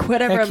spark of like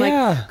whatever. Heck I'm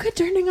yeah. like, could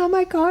turning on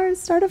my car and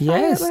start a fire.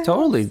 Yes, at my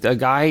totally. house. A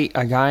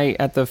guy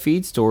at the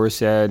feed store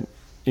said,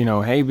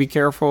 hey, be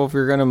careful if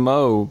you're going to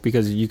mow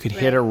because you could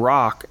hit a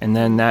rock and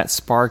then that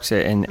sparks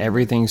it and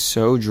everything's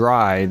so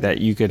dry that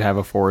you could have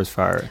a forest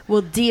fire.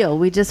 Well, deal.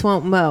 We just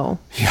won't mow.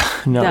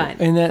 No, Done.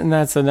 and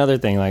that's another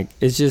thing. Like,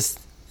 it's just,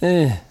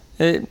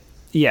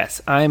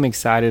 yes, I am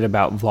excited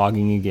about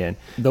vlogging again.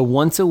 The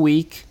once a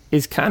week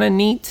is kind of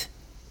neat,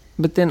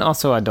 but then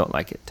also I don't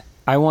like it.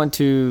 I want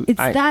to. It's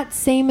that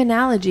same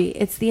analogy.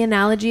 It's the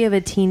analogy of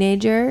a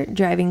teenager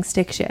driving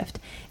stick shift.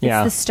 It's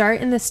Yeah. the start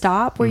and the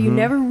stop where you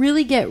never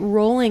really get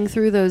rolling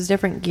through those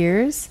different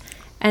gears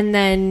and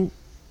then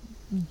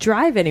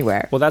drive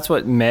anywhere. Well, that's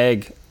what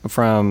Meg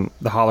from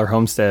the Holler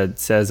Homestead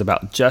says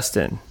about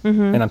Justin,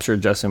 and I'm sure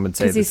Justin would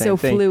say Because the he's same so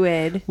thing.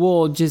 fluid.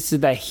 Well, just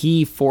that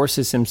he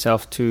forces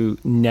himself to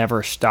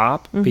never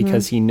stop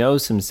because he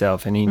knows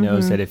himself and he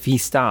knows that if he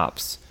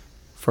stops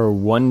for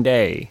one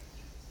day,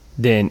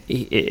 then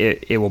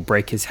it will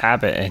break his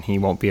habit and he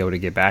won't be able to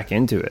get back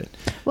into it.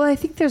 Well, I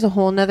think there's a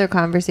whole nother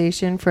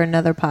conversation for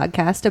another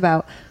podcast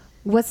about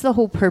what's the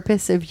whole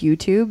purpose of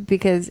YouTube,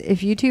 because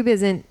if YouTube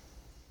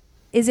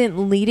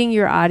isn't leading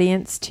your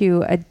audience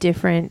to a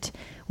different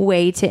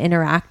way to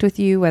interact with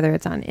you, whether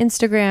it's on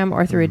Instagram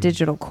or through a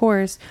digital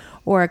course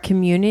or a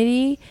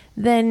community,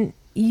 then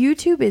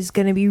YouTube is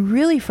going to be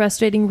really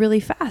frustrating really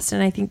fast.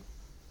 And I think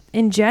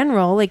in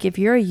general, like if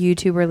you're a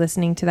YouTuber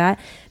listening to that,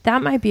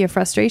 that might be a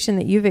frustration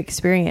that you've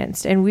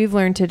experienced. And we've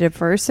learned to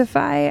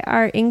diversify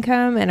our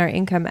income and our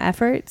income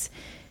efforts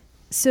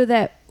so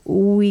that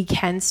we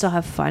can still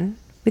have fun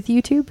with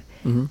YouTube.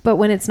 But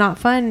when it's not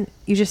fun,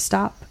 you just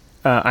stop.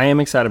 I am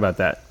excited about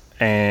that.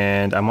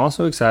 And I'm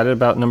also excited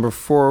about number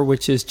 4,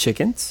 which is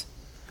chickens.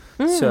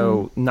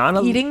 So not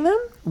a Eating them?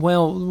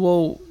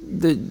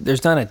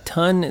 there's not a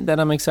ton that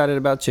I'm excited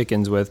about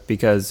chickens with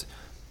because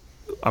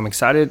I'm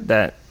excited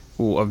that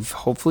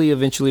hopefully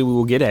eventually we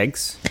will get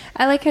eggs.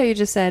 I like how you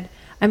just said,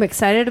 I'm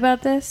excited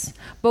about this.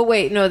 But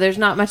wait, no, there's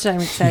not much I'm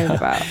excited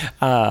about.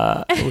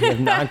 We have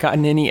not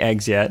gotten any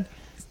eggs yet.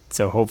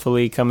 So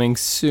hopefully coming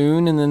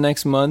soon in the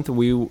next month,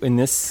 in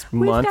this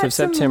month got of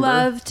September, some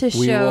love to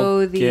we show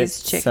will these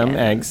get chickens. some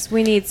eggs.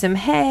 We need some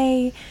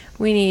hay.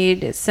 We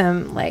need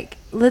some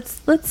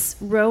let's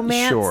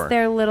romance Sure.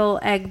 their little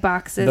egg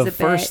boxes The a bit.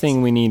 first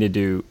thing we need to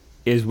do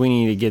is we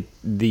need to get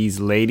these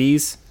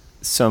ladies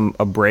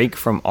a break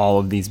from all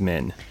of these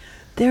men.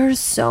 There's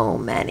so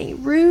many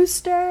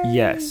roosters.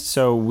 Yes,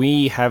 so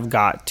we have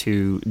got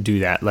to do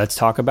that. Let's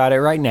talk about it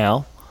right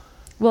now.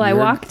 Well, I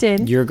walked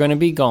in. You're going to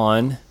be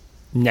gone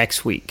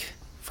next week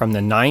from the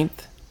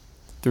 9th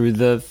through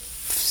the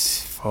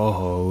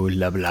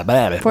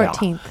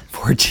 14th.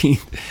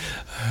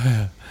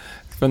 14th.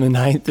 From the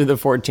 9th to the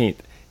 14th.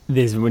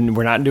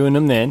 We're not doing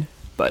them then,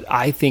 but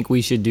I think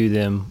we should do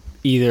them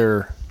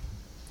either.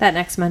 That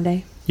next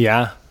Monday.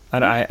 Yeah,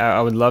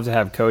 I would love to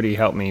have Cody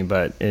help me,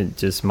 but it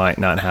just might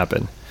not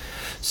happen.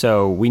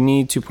 So we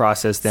need to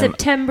process them.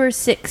 September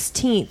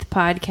 16th,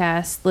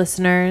 podcast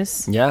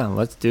listeners. Yeah,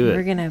 let's do it.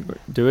 We're going to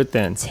do it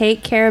then.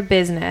 take care of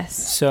business.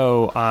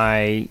 So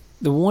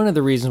one of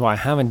the reasons why I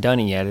haven't done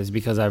it yet is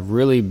because I've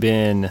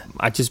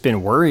just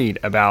been worried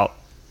about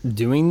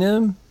doing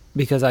them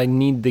because I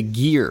need the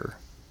gear,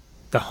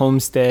 the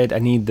homestead. I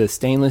need the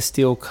stainless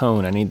steel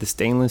cone. I need the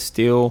stainless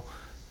steel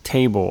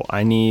table.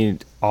 I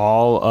need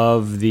all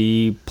of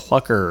the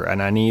plucker,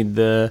 and I need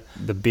the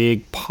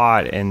big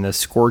pot and the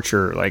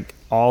scorcher, like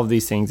all of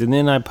these things. And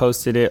then I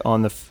posted it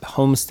on the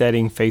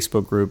homesteading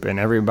Facebook group, and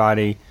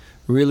everybody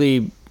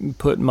really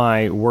put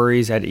my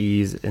worries at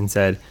ease and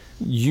said,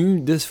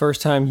 this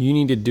first time you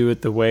need to do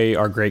it the way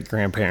our great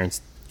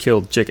grandparents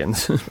killed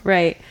chickens.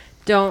 Right.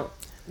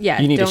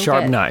 You need a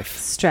sharp knife.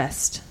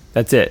 Stressed.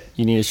 That's it.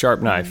 You need a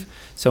sharp knife.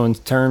 So in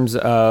terms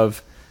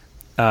of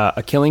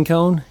a killing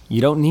cone,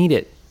 you don't need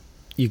it.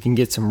 You can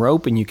get some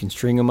rope and you can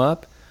string them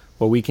up.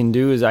 What we can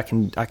do is I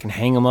can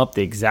hang them up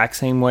the exact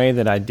same way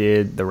that I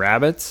did the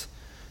rabbits.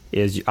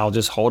 Is I'll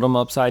just hold them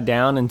upside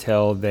down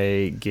until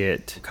they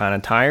get kind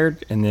of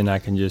tired, and then I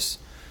can just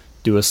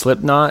do a slip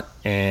knot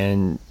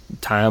and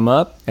tie them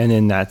up, and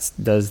then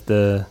does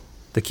the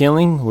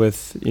killing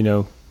with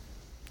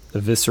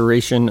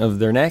evisceration of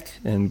their neck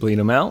and bleed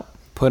them out.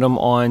 Put them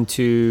on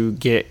to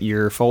get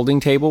your folding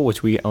table,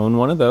 which we own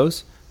one of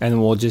those. And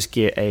then we'll just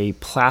get a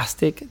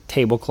plastic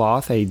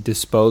tablecloth, a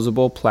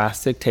disposable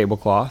plastic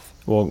tablecloth.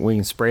 We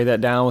can spray that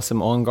down with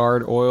some On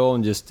Guard oil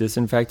and just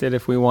disinfect it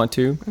if we want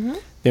to. Mm-hmm.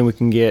 Then we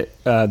can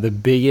get the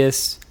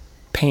biggest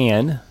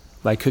pan,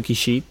 like cookie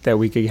sheet, that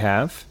we could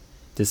have.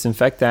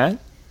 Disinfect that.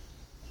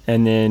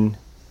 And then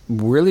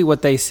really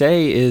what they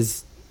say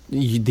is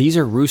these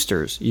are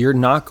roosters. You're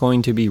not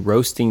going to be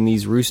roasting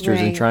these roosters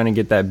and trying to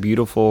get that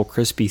beautiful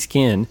crispy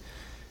skin.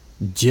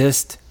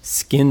 Just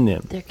skin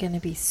them. They're going to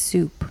be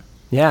soup.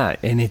 Yeah,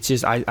 and it's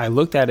just I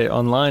looked at it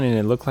online and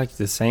it looked like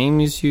the same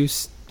as you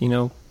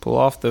pull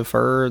off the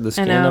fur, the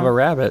skin of a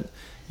rabbit.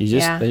 They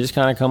just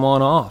kind of come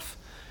on off.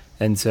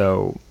 And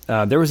so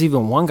there was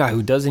even one guy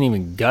who doesn't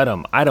even gut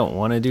them. I don't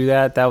want to do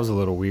that. That was a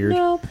little weird.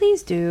 No,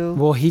 please do.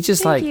 Well, he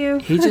just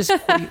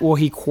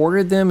he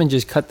quartered them and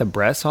just cut the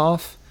breasts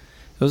off.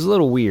 It was a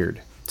little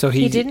weird. So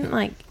he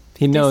didn't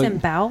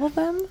disembowel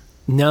them.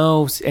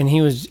 No, and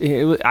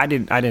I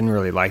didn't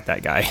really like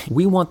that guy.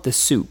 We want the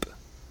soup.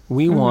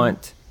 We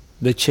want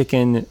the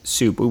chicken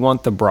soup. We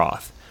want the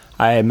broth.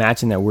 I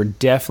imagine that we're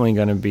definitely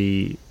going to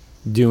be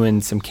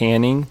doing some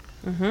canning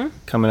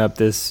coming up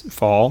this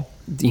fall,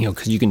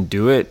 because you can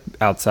do it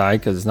outside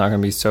because it's not going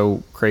to be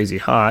so crazy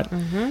hot.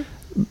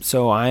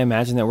 So I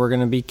imagine that we're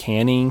going to be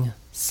canning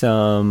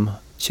some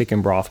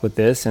chicken broth with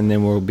this, and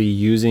then we'll be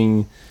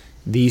using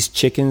these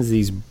chickens,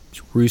 these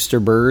rooster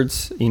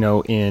birds,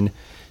 in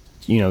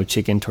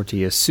chicken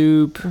tortilla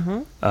soup,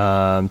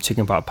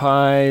 chicken pot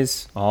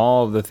pies,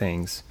 all of the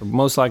things.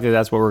 Most likely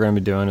that's what we're going to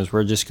be doing is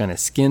we're just going to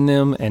skin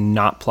them and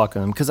not pluck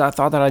them because I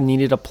thought that I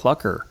needed a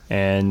plucker.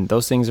 And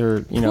those things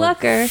are,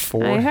 Plucker?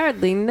 I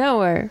hardly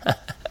know her.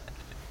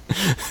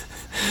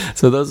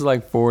 So those are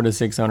like $400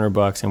 to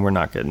 $600 and we're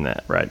not getting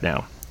that right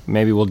now.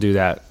 Maybe we'll do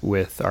that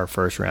with our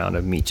first round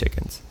of meat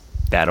chickens.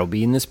 That'll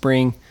be in the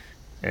spring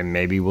and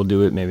maybe we'll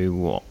do it, maybe we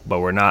won't, but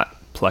we're not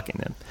plucking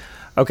them.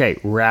 Okay,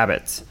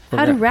 rabbits.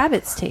 How do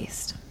rabbits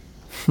taste?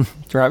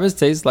 Rabbits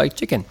taste like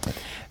chicken.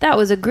 That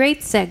was a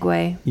great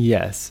segue.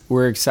 Yes.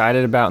 We're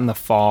excited about in the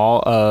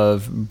fall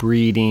of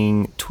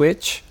breeding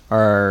Twitch,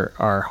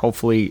 our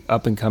hopefully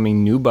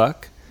up-and-coming new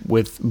buck,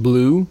 with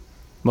Blue.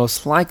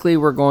 Most likely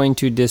we're going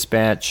to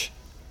dispatch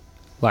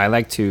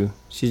Lilac too.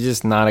 She's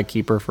just not a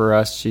keeper for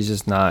us. She's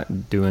just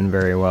not doing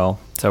very well.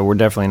 So we're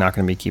definitely not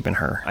going to be keeping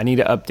her. I need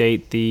to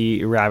update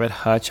the rabbit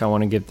hutch. I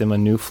want to get them a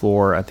new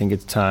floor. I think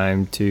it's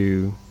time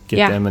to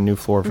get them a new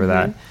floor for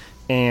that.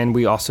 And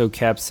we also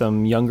kept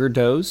some younger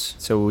does.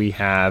 So we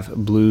have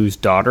Blue's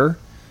daughter.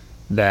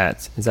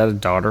 Is that a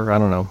daughter? I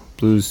don't know.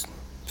 Blue's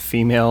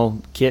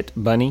female kit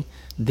bunny.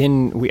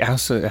 Then we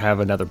also have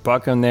another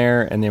buck on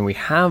there. And then we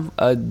have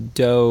a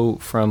doe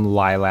from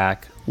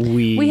Lilac.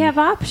 We have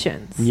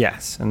options.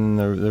 Yes. And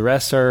the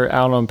rest are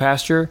out on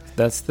pasture.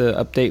 That's the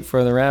update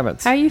for the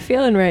rabbits. How are you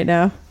feeling right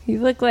now? You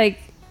look like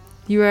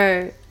you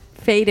are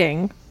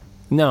fading.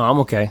 No, I'm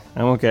okay.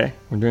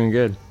 We're doing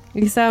good.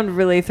 You sound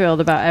really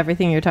thrilled about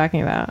everything you're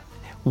talking about.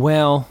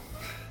 Well,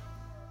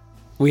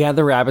 we had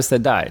the rabbits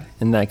that died,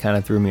 and that kind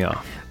of threw me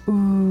off.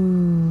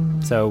 Ooh.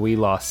 So we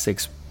lost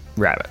 6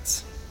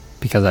 rabbits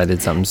because I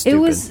did something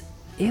stupid.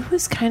 It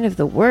was kind of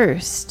the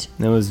worst.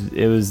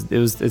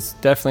 It's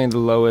definitely the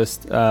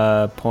lowest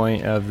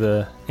point of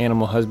the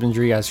animal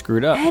husbandry. I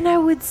screwed up. And I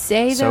would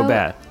say so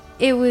bad.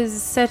 It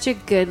was such a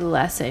good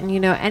lesson.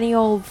 Any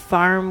old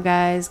farm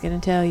guy is going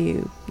to tell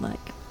you,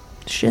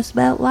 it's just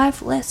about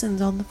life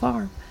lessons on the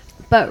farm.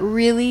 But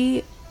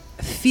really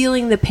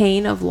feeling the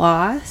pain of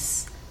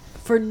loss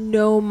for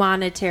no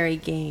monetary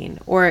gain,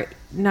 or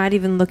not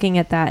even looking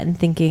at that and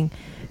thinking,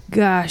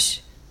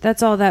 gosh,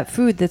 that's all that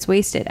food that's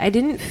wasted. I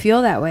didn't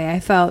feel that way. I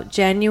felt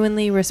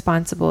genuinely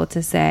responsible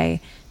to say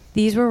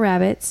these were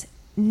rabbits,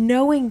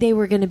 knowing they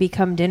were going to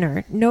become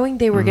dinner, knowing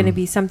they were going to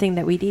be something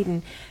that we'd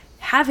eaten.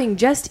 Having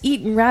just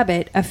eaten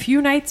rabbit a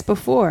few nights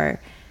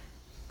before,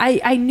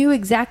 I knew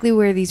exactly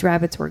where these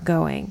rabbits were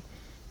going.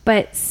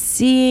 But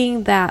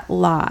seeing that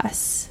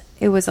loss,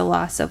 it was a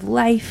loss of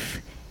life.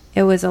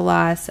 It was a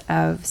loss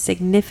of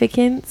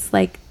significance.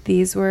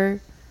 These were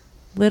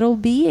little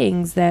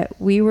beings that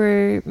we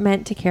were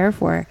meant to care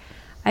for.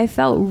 I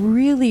felt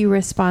really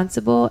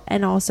responsible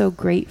and also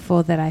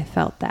grateful that I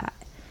felt that.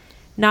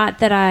 Not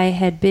that I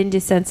had been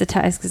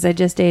desensitized because I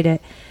just ate it,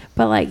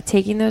 but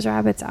taking those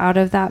rabbits out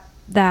of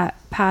that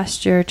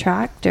pasture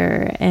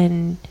tractor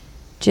and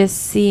just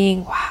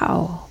seeing,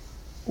 wow,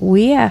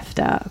 we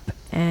effed up.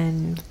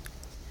 And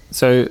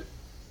so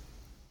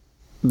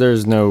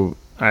there's no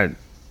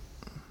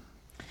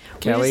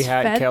Kelly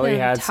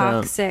had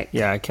toxic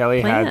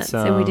Kelly had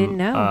some and we didn't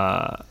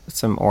know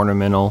some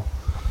ornamental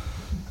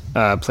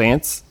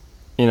plants,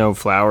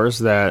 flowers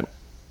that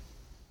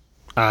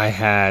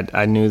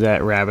I knew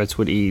that rabbits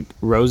would eat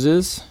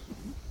roses,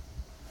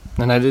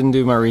 and I didn't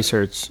do my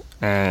research,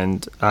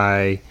 and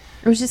it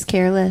was just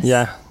careless.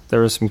 Yeah, there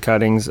were some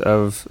cuttings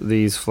of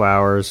these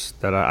flowers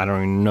that I don't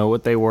even know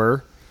what they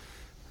were.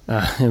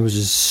 It was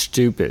just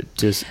stupid.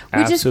 Just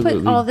We just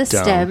absolutely put all the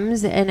dumb.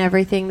 stems and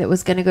everything that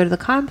was going to go to the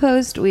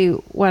compost. We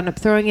wound up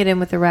throwing it in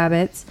with the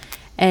rabbits,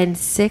 and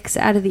 6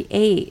 out of the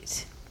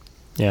 8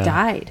 Yeah.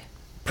 died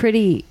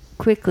pretty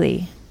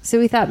quickly. So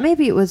we thought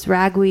maybe it was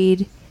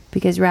ragweed,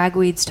 because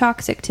ragweed's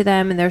toxic to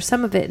them, and there's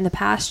some of it in the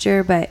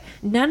pasture, but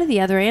none of the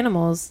other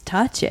animals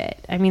touch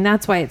it. I mean,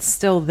 that's why it's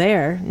still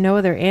there. No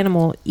other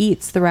animal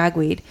eats the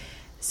ragweed.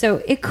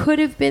 So it could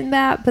have been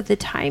that, but the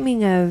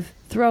timing of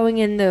throwing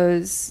in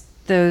those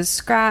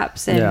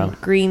scraps and Yeah.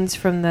 greens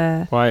from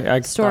the Well, I thought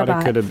it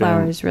store-bought could have been.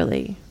 flowers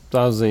really.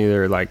 That was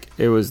either like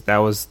that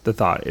was the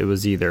thought. It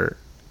was either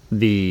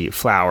the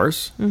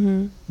flowers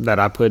that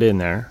I put in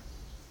there,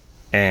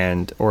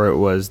 or it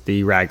was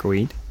the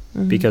ragweed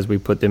because we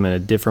put them in a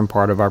different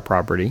part of our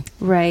property,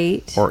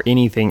 Right. or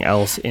anything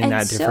else in And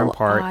that so different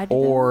part, odd,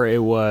 or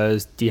it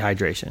was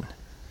dehydration.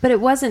 But it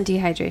wasn't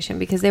dehydration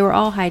because they were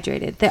all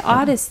hydrated. The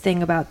oddest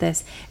thing about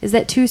this is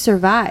that 2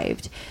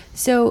 survived.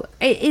 So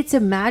it's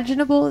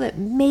imaginable that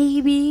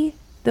maybe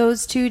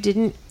those 2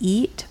 didn't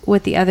eat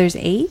what the others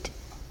ate,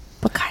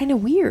 but kind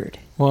of weird.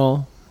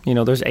 Well,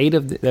 there was 8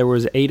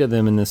 of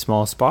them in this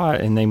small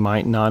spot, and they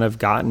might not have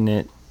gotten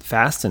it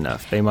fast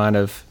enough. They might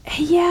have,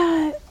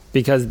 Yeah.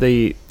 because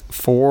the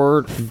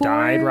 4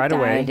 died right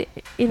away. Died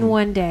in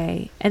one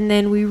day. And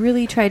then we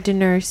really tried to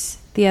nurse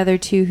the other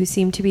 2 who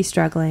seemed to be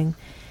struggling.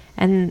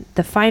 And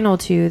the final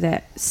 2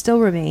 that still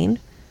remain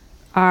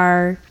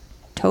are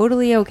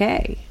totally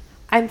okay.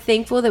 I'm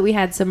thankful that we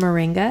had some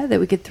moringa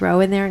that we could throw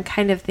in there and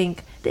kind of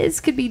think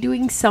this could be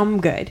doing some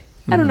good.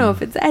 I don't know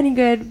if it's any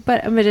good,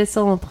 but a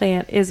medicinal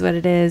plant is what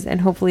it is.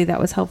 And hopefully that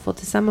was helpful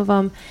to some of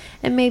them,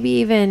 and maybe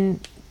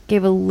even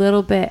gave a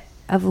little bit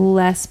of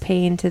less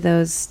pain to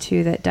those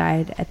 2 that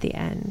died at the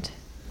end.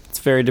 It's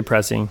very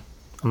depressing.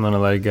 I'm going to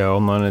let it go.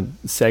 I'm going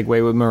to segue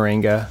with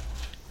moringa.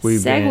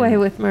 With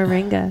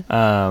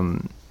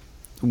moringa.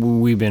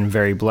 We've been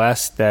very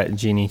blessed that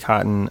Jeannie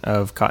Cotton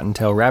of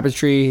Cottontail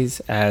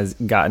Rabbitries has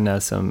gotten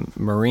us some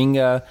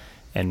moringa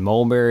and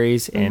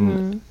mulberries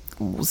and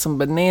some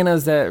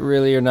bananas that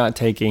really are not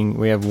taking.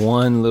 We have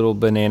one little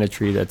banana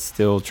tree that's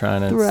still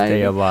trying to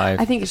stay alive.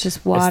 I think it's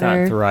just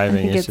water. It's not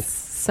thriving. I think it's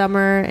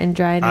summer and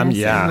dryness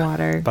and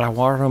water. But I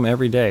water them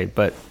every day.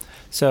 But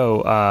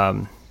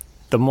so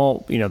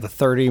the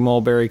 30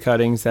 mulberry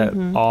cuttings that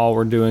all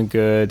were doing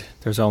good.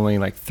 There's only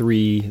like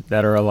 3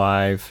 that are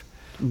alive.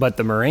 But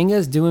the moringa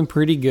is doing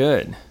pretty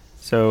good.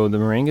 So the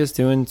moringa is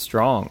doing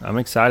strong. I'm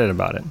excited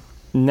about it.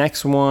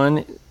 Next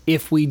one,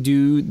 if we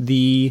do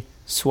the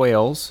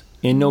swales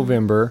in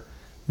November,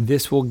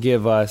 this will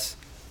give us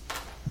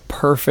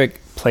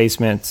perfect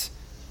placements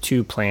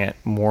to plant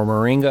more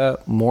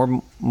moringa,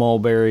 more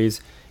mulberries,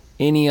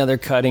 any other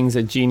cuttings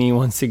that Jeannie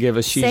wants to give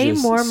us. Say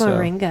more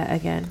moringa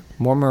again.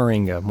 More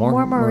moringa.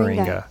 More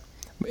moringa.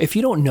 If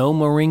you don't know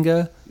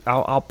moringa,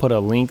 I'll put a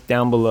link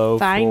down below.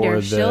 Find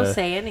her. for She'll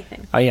say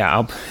anything. Oh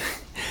yeah,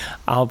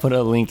 I'll put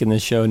a link in the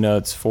show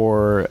notes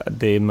for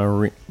the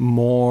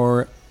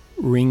more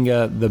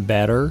ringa the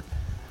better.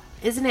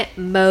 Isn't it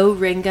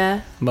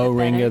Moringa?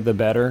 Moringa the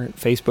better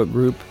Facebook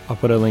group. I'll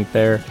put a link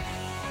there.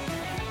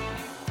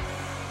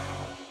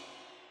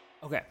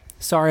 Okay,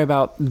 sorry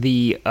about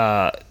the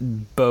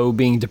Bo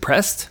being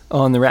depressed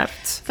on the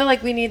rabbits. I feel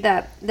like we need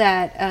that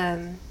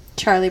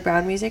Charlie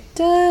Brown music.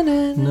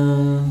 No.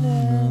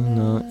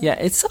 Yeah,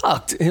 it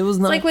sucked. It was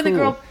not It's like when the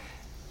girl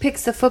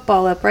picks the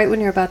football up right when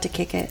you're about to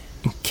kick it.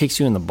 It kicks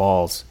you in the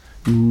balls.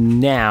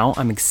 Now,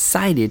 I'm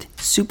excited,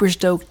 super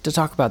stoked to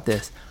talk about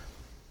this.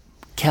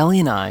 Kelly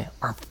and I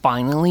are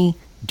finally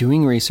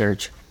doing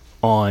research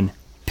on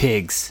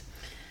pigs.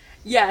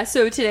 Yeah,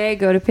 so today I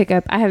go to pick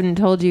up, I haven't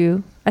told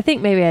you, I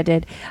think maybe I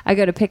did. I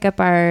go to pick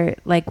up our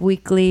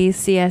weekly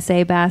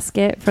CSA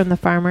basket from the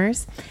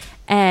farmers,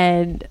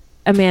 and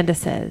Amanda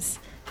says,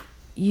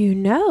 you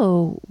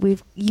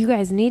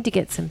guys need to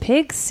get some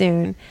pigs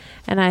soon.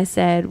 And I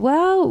said,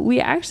 well, we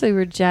actually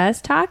were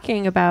just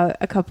talking about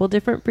a couple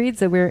different breeds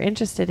that we were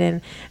interested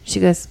in. She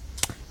goes,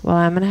 well,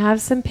 I'm going to have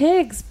some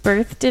pigs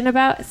birthed in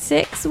about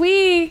 6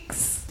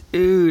 weeks.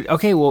 Dude,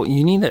 okay, well,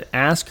 you need to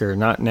ask her,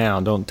 not now,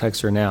 don't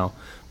text her now,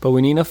 but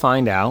we need to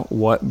find out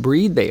what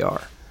breed they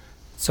are.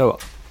 So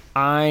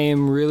I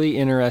am really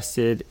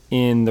interested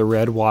in the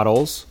red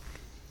wattles.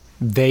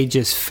 They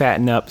just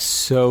fatten up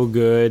so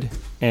good,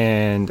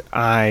 and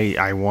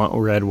I want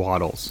red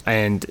wattles.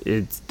 And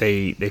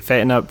they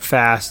fatten up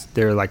fast.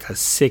 They're like a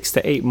 6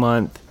 to 8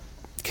 month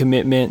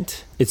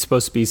commitment. It's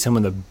supposed to be some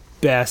of the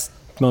best,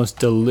 most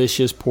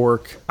delicious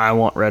pork. I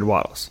want red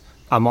wattles.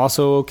 I'm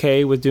also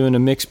okay with doing a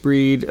mixed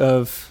breed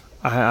of.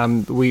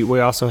 We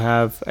also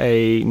have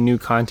a new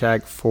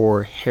contact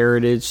for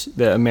Heritage,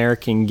 the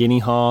American guinea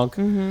hog.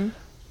 Mm-hmm.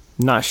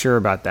 Not sure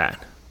about that,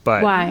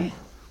 but why?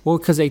 Well,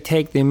 because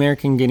the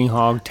American guinea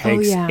hog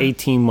takes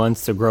 18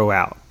 months to grow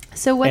out.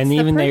 So what's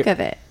the perk of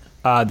it?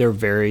 They're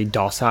very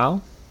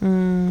docile.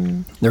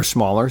 They're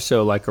smaller,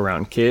 so like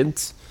around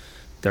kids,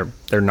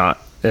 they're not.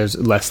 There's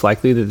less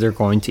likely that they're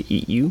going to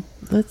eat you.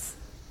 Let's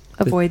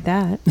avoid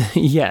that.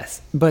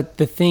 Yes, but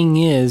the thing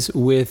is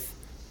with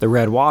the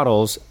red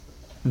wattles,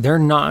 they're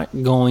not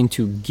going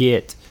to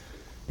get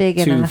Big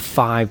to enough.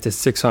 500 to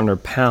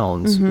 600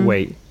 pounds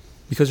weight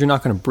because you're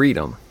not going to breed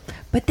them.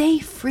 But they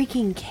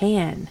freaking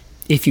can.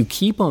 If you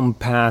keep them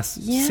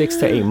past 6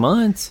 to 8 Yeah.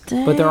 months,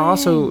 but you're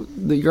also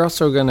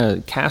going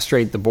to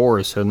castrate the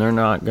boars, so they're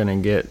not going to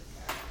get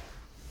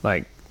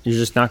you're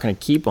just not going to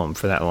keep them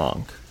for that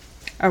long.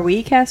 Are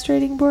we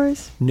castrating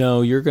boars?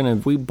 No,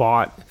 we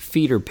bought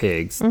feeder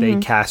pigs. They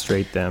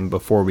castrate them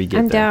before we get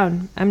I'm them.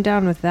 down. I'm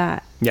down with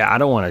that. Yeah, I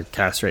don't want to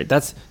castrate.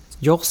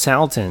 Joel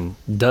Salatin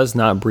does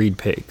not breed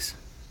pigs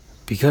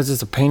because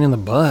it's a pain in the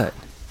butt.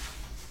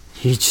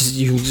 You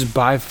just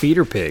buy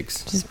feeder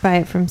pigs. Just buy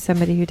it from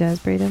somebody who does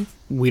breed them.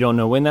 We don't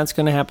know when that's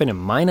going to happen. It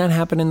might not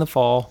happen in the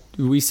fall.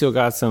 We still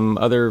got some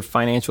other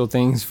financial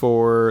things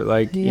for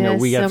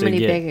we have so to many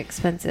get big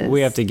expenses.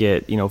 we have to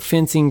get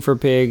fencing for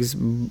pigs.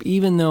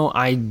 Even though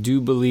I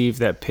do believe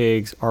that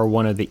pigs are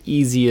one of the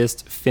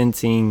easiest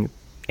fencing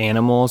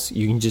animals,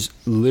 you can just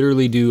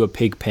literally do a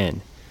pig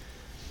pen,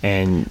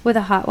 and with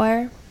a hot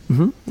wire.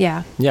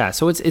 Yeah. yeah,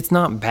 so it's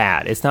not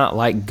bad. It's not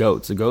like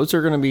goats. The goats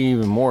are going to be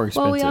even more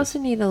expensive. Well, we also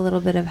need a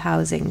little bit of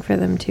housing for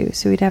them too,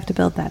 so we'd have to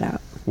build that out.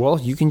 Well,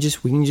 we can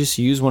just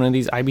use one of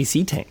these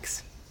IBC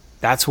tanks.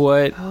 That's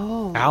what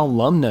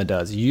Alumna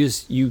does.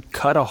 You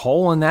cut a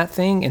hole in that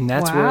thing, and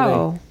that's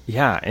Wow.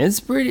 where it's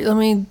pretty. I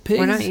mean, pigs.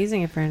 We're not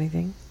using it for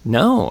anything.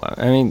 No,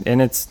 I mean,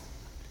 and it's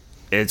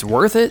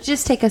worth it.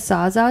 Just take a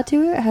sawzall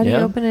to it. How do you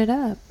Yeah. open it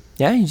up?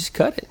 Yeah, you just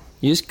cut it.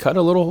 You just cut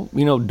a little,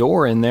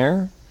 door in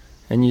there,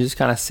 and you just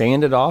kind of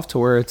sand it off to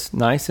where it's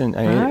nice and.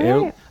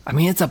 Alright.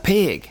 It's a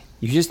pig.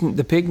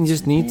 The pig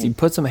just needs. You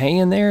put some hay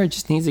in there. It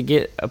just needs to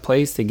get a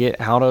place to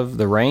get out of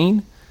the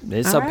rain.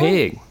 It's a Alright.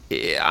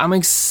 pig. I'm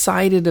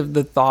excited of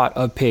the thought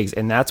of pigs,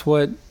 and that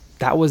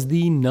was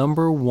the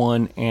number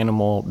one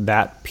animal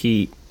that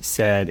Pete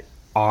said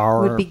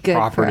our Would be good for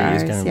property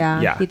is ours. going to.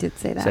 Yeah, he did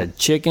say that. Said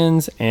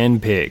chickens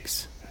and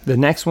pigs. The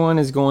next one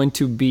is going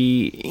to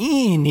be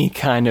any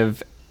kind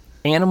of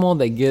animal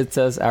that gets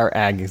us our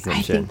ag I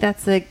exemption. think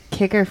that's the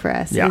kicker for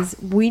us. Yeah. Is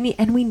we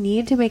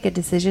need to make a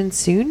decision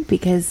soon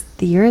because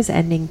the year is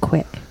ending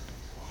quick.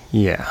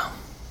 Yeah.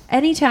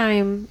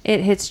 Anytime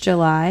it hits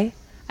July,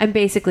 I'm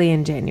basically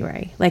in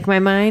January. Like my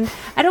mind,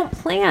 I don't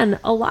plan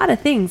a lot of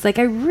things. Like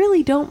I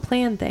really don't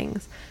plan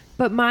things.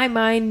 But my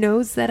mind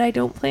knows that I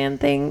don't plan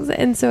things,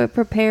 and so it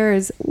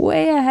prepares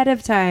way ahead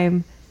of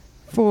time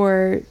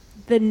for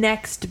the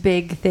next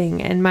big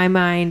thing. And my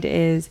mind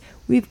is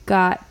we've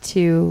got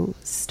to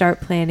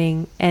start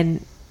planning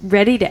and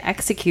ready to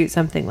execute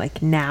something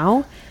like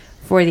now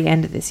for the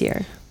end of this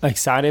year.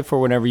 Excited for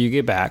whenever you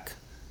get back.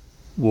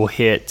 We'll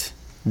hit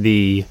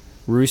the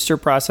rooster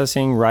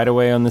processing right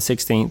away on the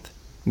 16th.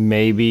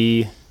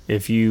 Maybe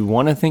if you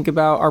want to think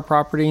about our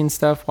property and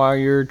stuff while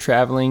you're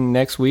traveling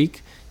next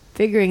week.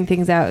 Figuring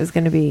things out is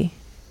going to be,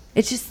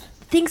 it's just,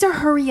 things are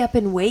hurry up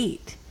and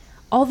wait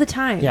all the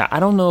time. Yeah, I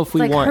don't know if It's we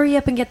like want. hurry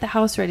up and get the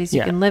house ready so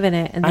Yeah. you can live in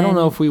it. And I don't then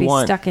know if we be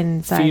want stuck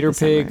inside feeder the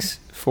summer. pigs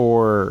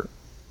for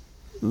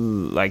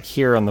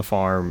here on the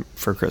farm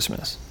for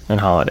Christmas and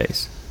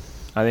holidays.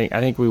 I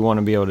think we want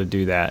to be able to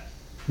do that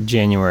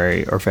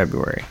January or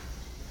February.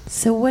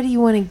 So what do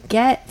you want to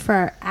get for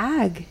our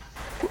ag?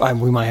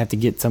 We might have to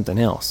get something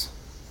else.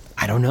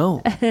 I don't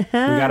know. We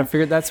got to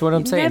figure. That's what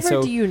I'm saying. Never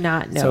So do you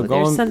not know. so There's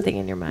going- something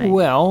in your mind.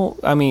 Well,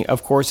 I mean,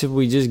 of course, if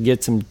we just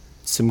get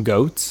some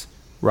goats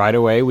right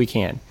away, we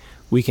can.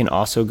 We can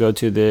also go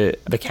to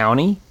the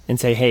county and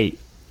say, hey,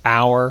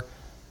 our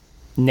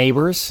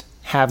neighbors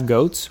have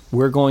goats.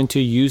 We're going to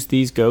use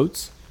these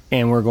goats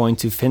and we're going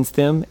to fence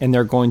them and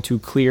they're going to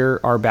clear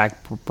our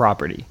back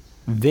property.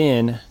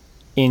 Then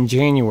in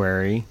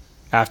January,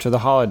 after the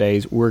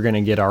holidays, we're going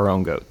to get our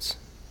own goats.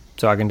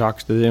 So I can talk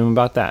to them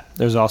about that.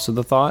 There's also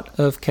the thought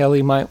of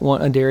Kelly might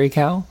want a dairy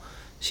cow.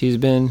 She's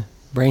been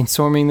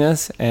brainstorming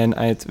this, and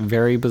it's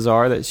very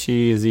bizarre that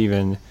she has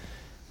even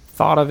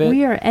thought of it.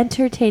 We are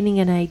entertaining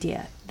an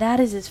idea. That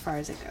is as far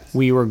as it goes.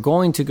 We were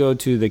going to go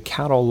to the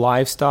cattle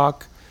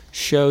livestock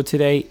show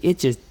today. It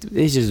just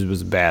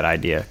was a bad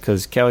idea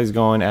because Kelly's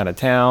going out of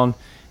town,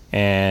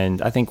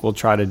 and I think we'll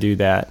try to do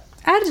that.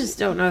 I just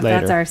don't know if Later.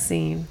 that's our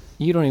scene.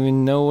 You don't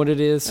even know what it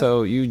is,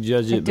 so you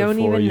judge I it don't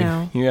before even you.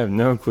 know. You have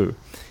no clue.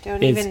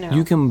 Don't even know.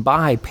 You can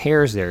buy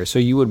pairs there, so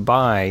you would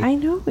buy I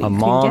know, but a you can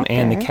mom get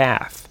and the there.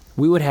 calf.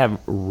 We would have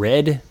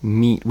red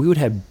meat. We would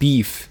have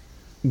beef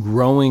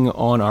growing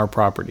on our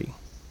property.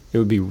 It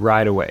would be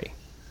right away,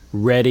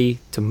 ready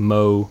to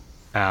mow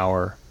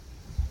our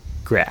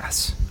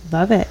grass.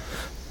 Love it.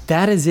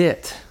 That is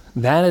it.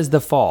 That is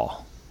the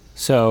fall.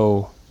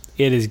 So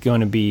it is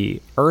going to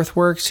be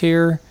earthworks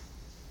here,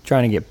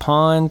 trying to get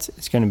ponds.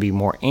 It's going to be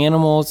more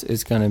animals.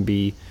 It's going to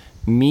be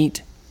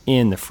meat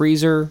in the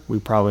freezer. We're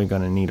probably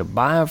going to need a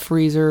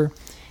biofreezer.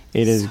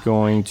 It is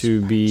going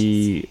to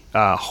be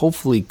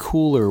hopefully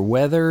cooler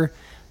weather,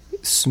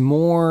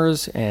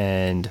 s'mores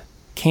and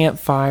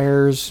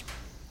campfires,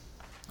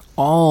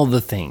 all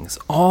the things,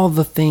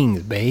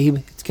 babe.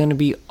 It's going to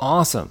be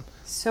awesome.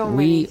 So many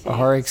We things.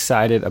 are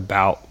excited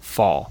about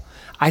fall.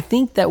 I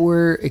think that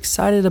we're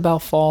excited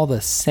about fall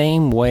the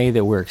same way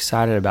that we're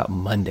excited about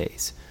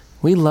Mondays.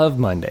 We love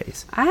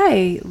Mondays.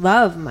 I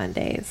love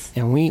Mondays.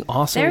 And we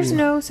also... There's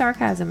no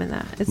sarcasm in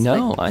that. It's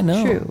No, I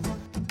know. True.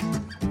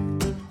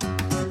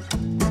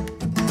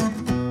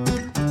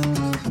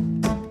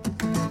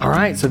 All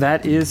right, so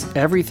that is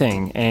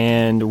everything.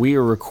 And we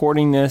are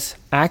recording this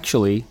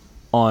actually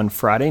on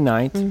Friday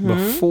night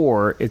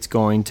before it's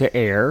going to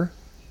air.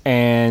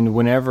 And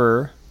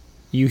whenever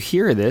you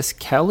hear this,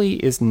 Kelly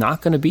is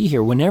not going to be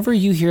here. Whenever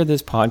you hear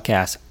this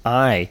podcast,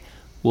 I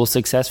will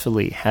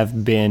successfully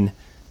have been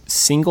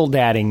single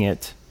dadding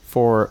it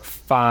for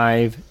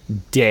 5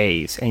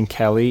 days. And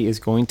Kelly is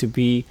going to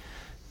be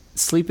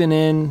sleeping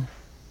in.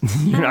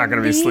 You're not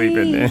going to be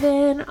sleeping in.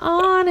 Leaving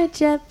on a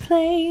jet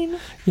plane.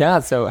 Yeah,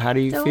 so how do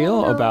you Don't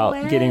feel know about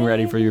when. getting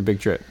ready for your big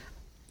trip?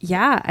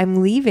 Yeah,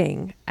 I'm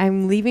leaving.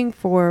 I'm leaving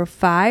for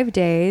 5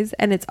 days,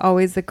 and it's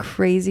always the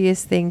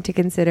craziest thing to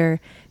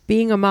consider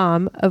being a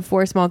mom of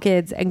 4 small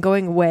kids and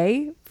going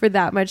away for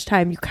that much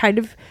time. You kind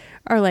of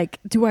are like,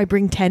 do I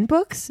bring 10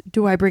 books?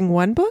 Do I bring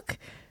 1 book?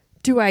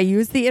 Do I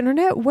use the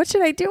internet? What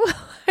should I do?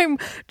 I'm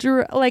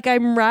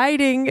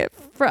riding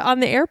on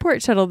the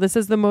airport shuttle. This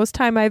is the most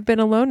time I've been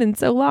alone in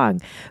so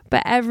long.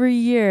 But every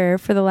year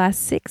for the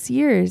last 6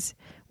 years,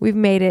 we've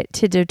made it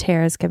to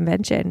doTERRA's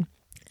convention.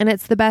 And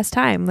it's the best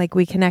time. Like,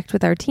 we connect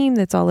with our team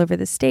that's all over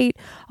the state,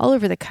 all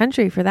over the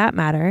country for that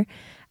matter,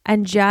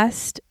 and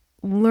just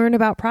learn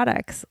about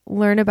products,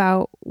 learn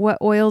about what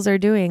oils are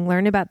doing,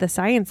 learn about the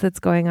science that's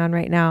going on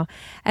right now,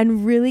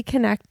 and really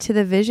connect to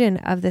the vision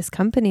of this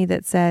company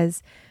that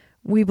says,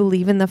 we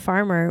believe in the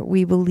farmer,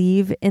 we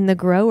believe in the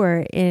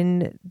grower,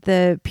 in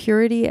the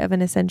purity of an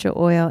essential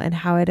oil and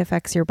how it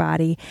affects your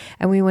body,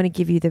 and we want to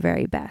give you the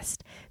very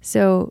best.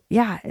 So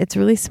yeah, it's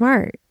really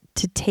smart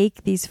to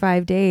take these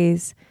 5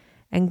 days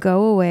and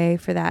go away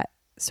for that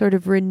sort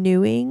of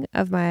renewing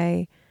of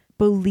my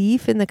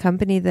belief in the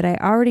company that I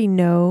already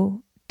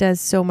know does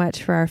so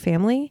much for our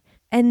family.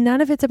 And none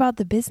of it's about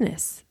the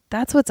business.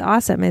 That's what's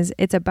awesome, is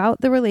it's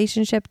about the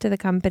relationship to the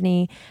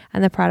company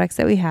and the products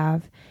that we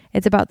have.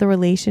 It's about the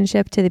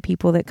relationship to the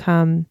people that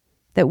come,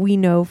 that we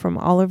know from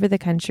all over the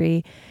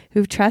country,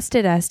 who've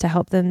trusted us to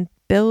help them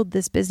build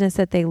this business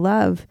that they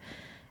love,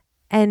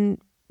 and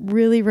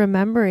really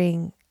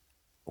remembering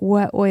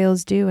what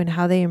oils do and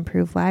how they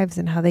improve lives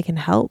and how they can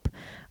help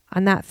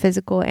on that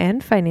physical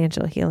and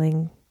financial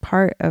healing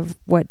part of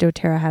what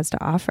doTERRA has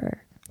to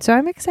offer. So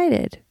I'm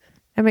excited.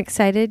 I'm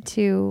excited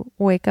to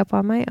wake up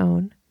on my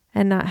own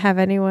and not have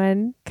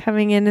anyone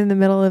coming in the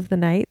middle of the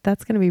night.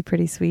 That's going to be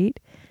pretty sweet.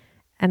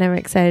 And I'm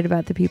excited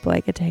about the people I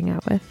get to hang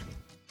out with.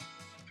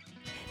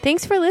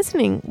 Thanks for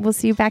listening. We'll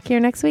see you back here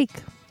next week.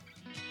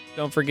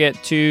 Don't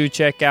forget to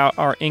check out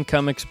our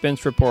income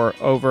expense report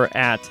over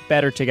at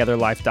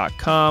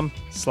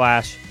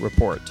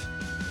bettertogetherlife.com/report.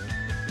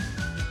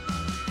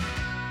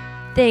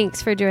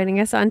 Thanks for joining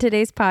us on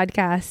today's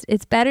podcast.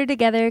 It's better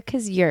together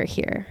because you're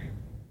here.